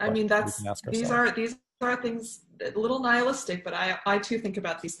philosophical questions. I mean, these are things a little nihilistic, but I too think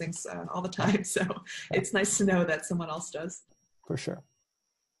about these things all the time. So it's nice to know that someone else does. For sure.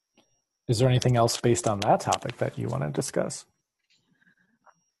 Is there anything else based on that topic that you want to discuss?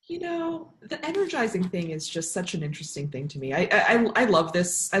 You know, the energizing thing is just such an interesting thing to me. I love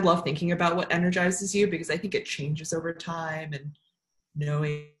this. I love thinking about what energizes you, because I think it changes over time, and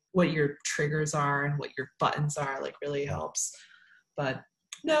knowing what your triggers are and what your buttons are like really helps. But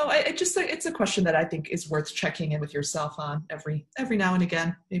no, it's a question that I think is worth checking in with yourself on every now and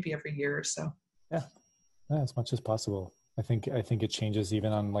again, maybe every year or so. Yeah, as much as possible. I think it changes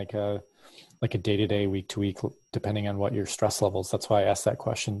even on like a day-to-day, week-to-week, depending on what your stress levels. That's why I asked that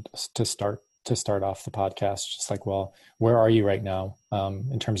question to start off the podcast. Just like, well, where are you right now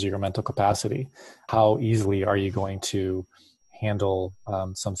in terms of your mental capacity? How easily are you going to handle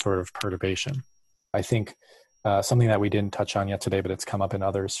some sort of perturbation? I think something that we didn't touch on yet today, but it's come up in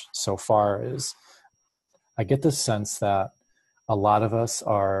others so far, is I get the sense that a lot of us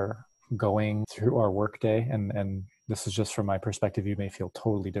are going through our workday, and this is just from my perspective, you may feel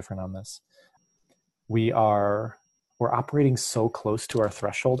totally different on this. We're operating so close to our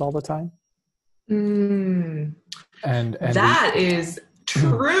threshold all the time. And that is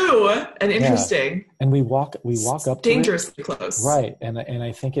true and interesting. Yeah. And we walk up dangerously to it. Close. Right. And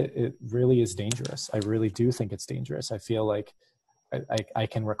I think it really is dangerous. I really do think it's dangerous. I feel like I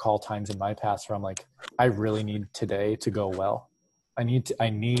can recall times in my past where I'm like, I really need today to go well. I need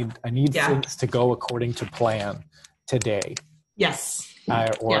things to go according to plan today. Yes.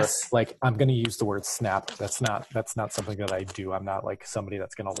 Like, I'm going to use the word snap. That's not something that I do. I'm not like somebody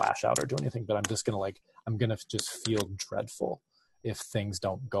that's going to lash out or do anything, but I'm just going to I'm going to just feel dreadful if things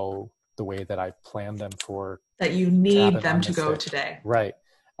don't go the way that I planned them for. That you need them to go today. Right.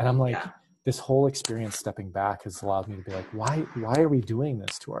 And I'm like, this whole experience stepping back has allowed me to be like, why are we doing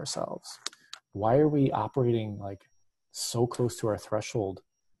this to ourselves? Why are we operating like so close to our threshold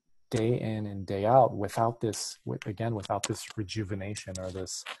day in and day out without this rejuvenation or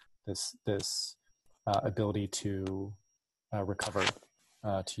this ability to recover,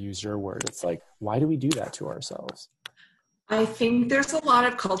 to use your word? It's like, why do we do that to ourselves? I think there's a lot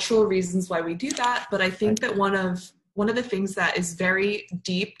of cultural reasons why we do that, but I think that one of the things that is very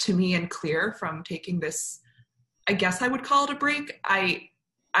deep to me and clear from taking this, I guess I would call it a break. I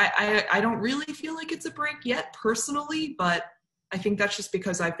don't really feel like it's a break yet personally, but I think that's just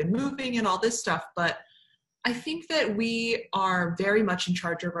because I've been moving and all this stuff. But I think that we are very much in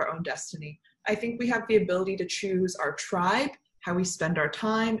charge of our own destiny. I think we have the ability to choose our tribe, how we spend our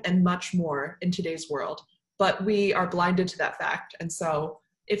time, and much more in today's world. But we are blinded to that fact. And so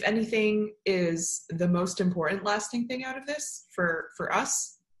if anything is the most important lasting thing out of this for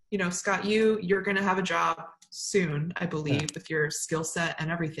us, Scott, you're going to have a job soon, I believe, with your skill set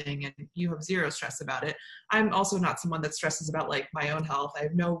and everything, and you have zero stress about it. I'm also not someone that stresses about like my own health. I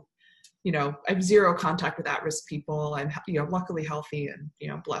have zero contact with at-risk people. I'm, luckily healthy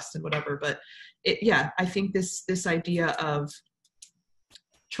and, blessed and whatever. But I think this idea of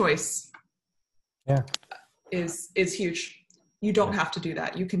choice is huge. You don't have to do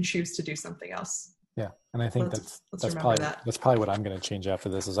that. You can choose to do something else. Yeah. And I think that's probably what I'm going to change after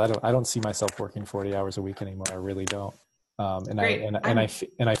this is I don't see myself working 40 hours a week anymore. I really don't.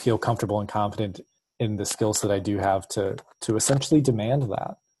 I feel comfortable and confident in the skills that I do have to essentially demand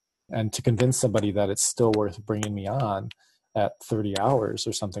that, and to convince somebody that it's still worth bringing me on at 30 hours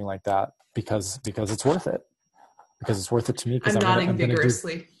or something like that, because it's worth it. Because it's worth it to me. I'm nodding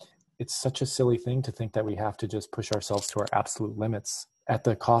vigorously. It's such a silly thing to think that we have to just push ourselves to our absolute limits at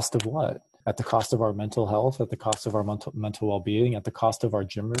the cost of what? At the cost of our mental health, at the cost of our mental well-being, at the cost of our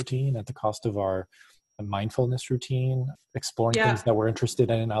gym routine, at the cost of our mindfulness routine, exploring things that we're interested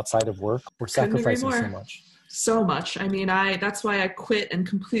in outside of work. We're sacrificing so much. So much. I mean, that's why I quit and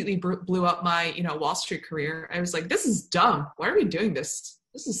completely blew up my, Wall Street career. I was like, this is dumb. Why are we doing this?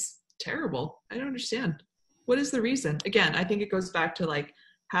 This is terrible. I don't understand. What is the reason? Again, I think it goes back to like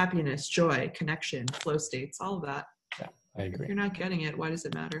happiness, joy, connection, flow states, all of that. Yeah, I agree. If you're not getting it, why does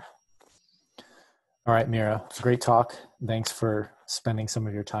it matter? All right, Mira, it's a great talk. Thanks for spending some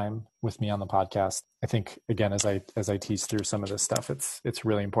of your time with me on the podcast. I think, again, as I tease through some of this stuff, it's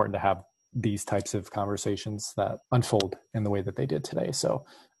really important to have these types of conversations that unfold in the way that they did today. So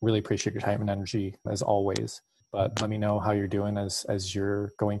really appreciate your time and energy as always. But let me know how you're doing as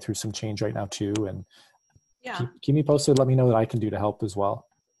you're going through some change right now too. And keep me posted. Let me know what I can do to help as well.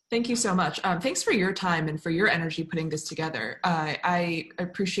 Thank you so much. Thanks for your time and for your energy putting this together. I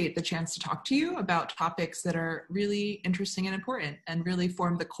appreciate the chance to talk to you about topics that are really interesting and important and really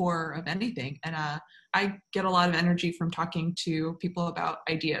form the core of anything. And I get a lot of energy from talking to people about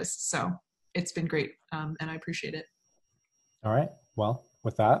ideas. So it's been great, and I appreciate it. All right. Well,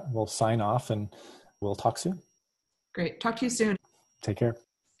 with that, we'll sign off and we'll talk soon. Great. Talk to you soon. Take care.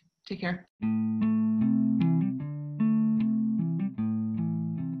 Take care.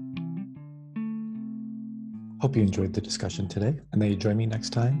 Hope you enjoyed the discussion today and that you join me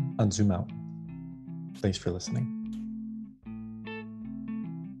next time on Zoom Out. Thanks for listening.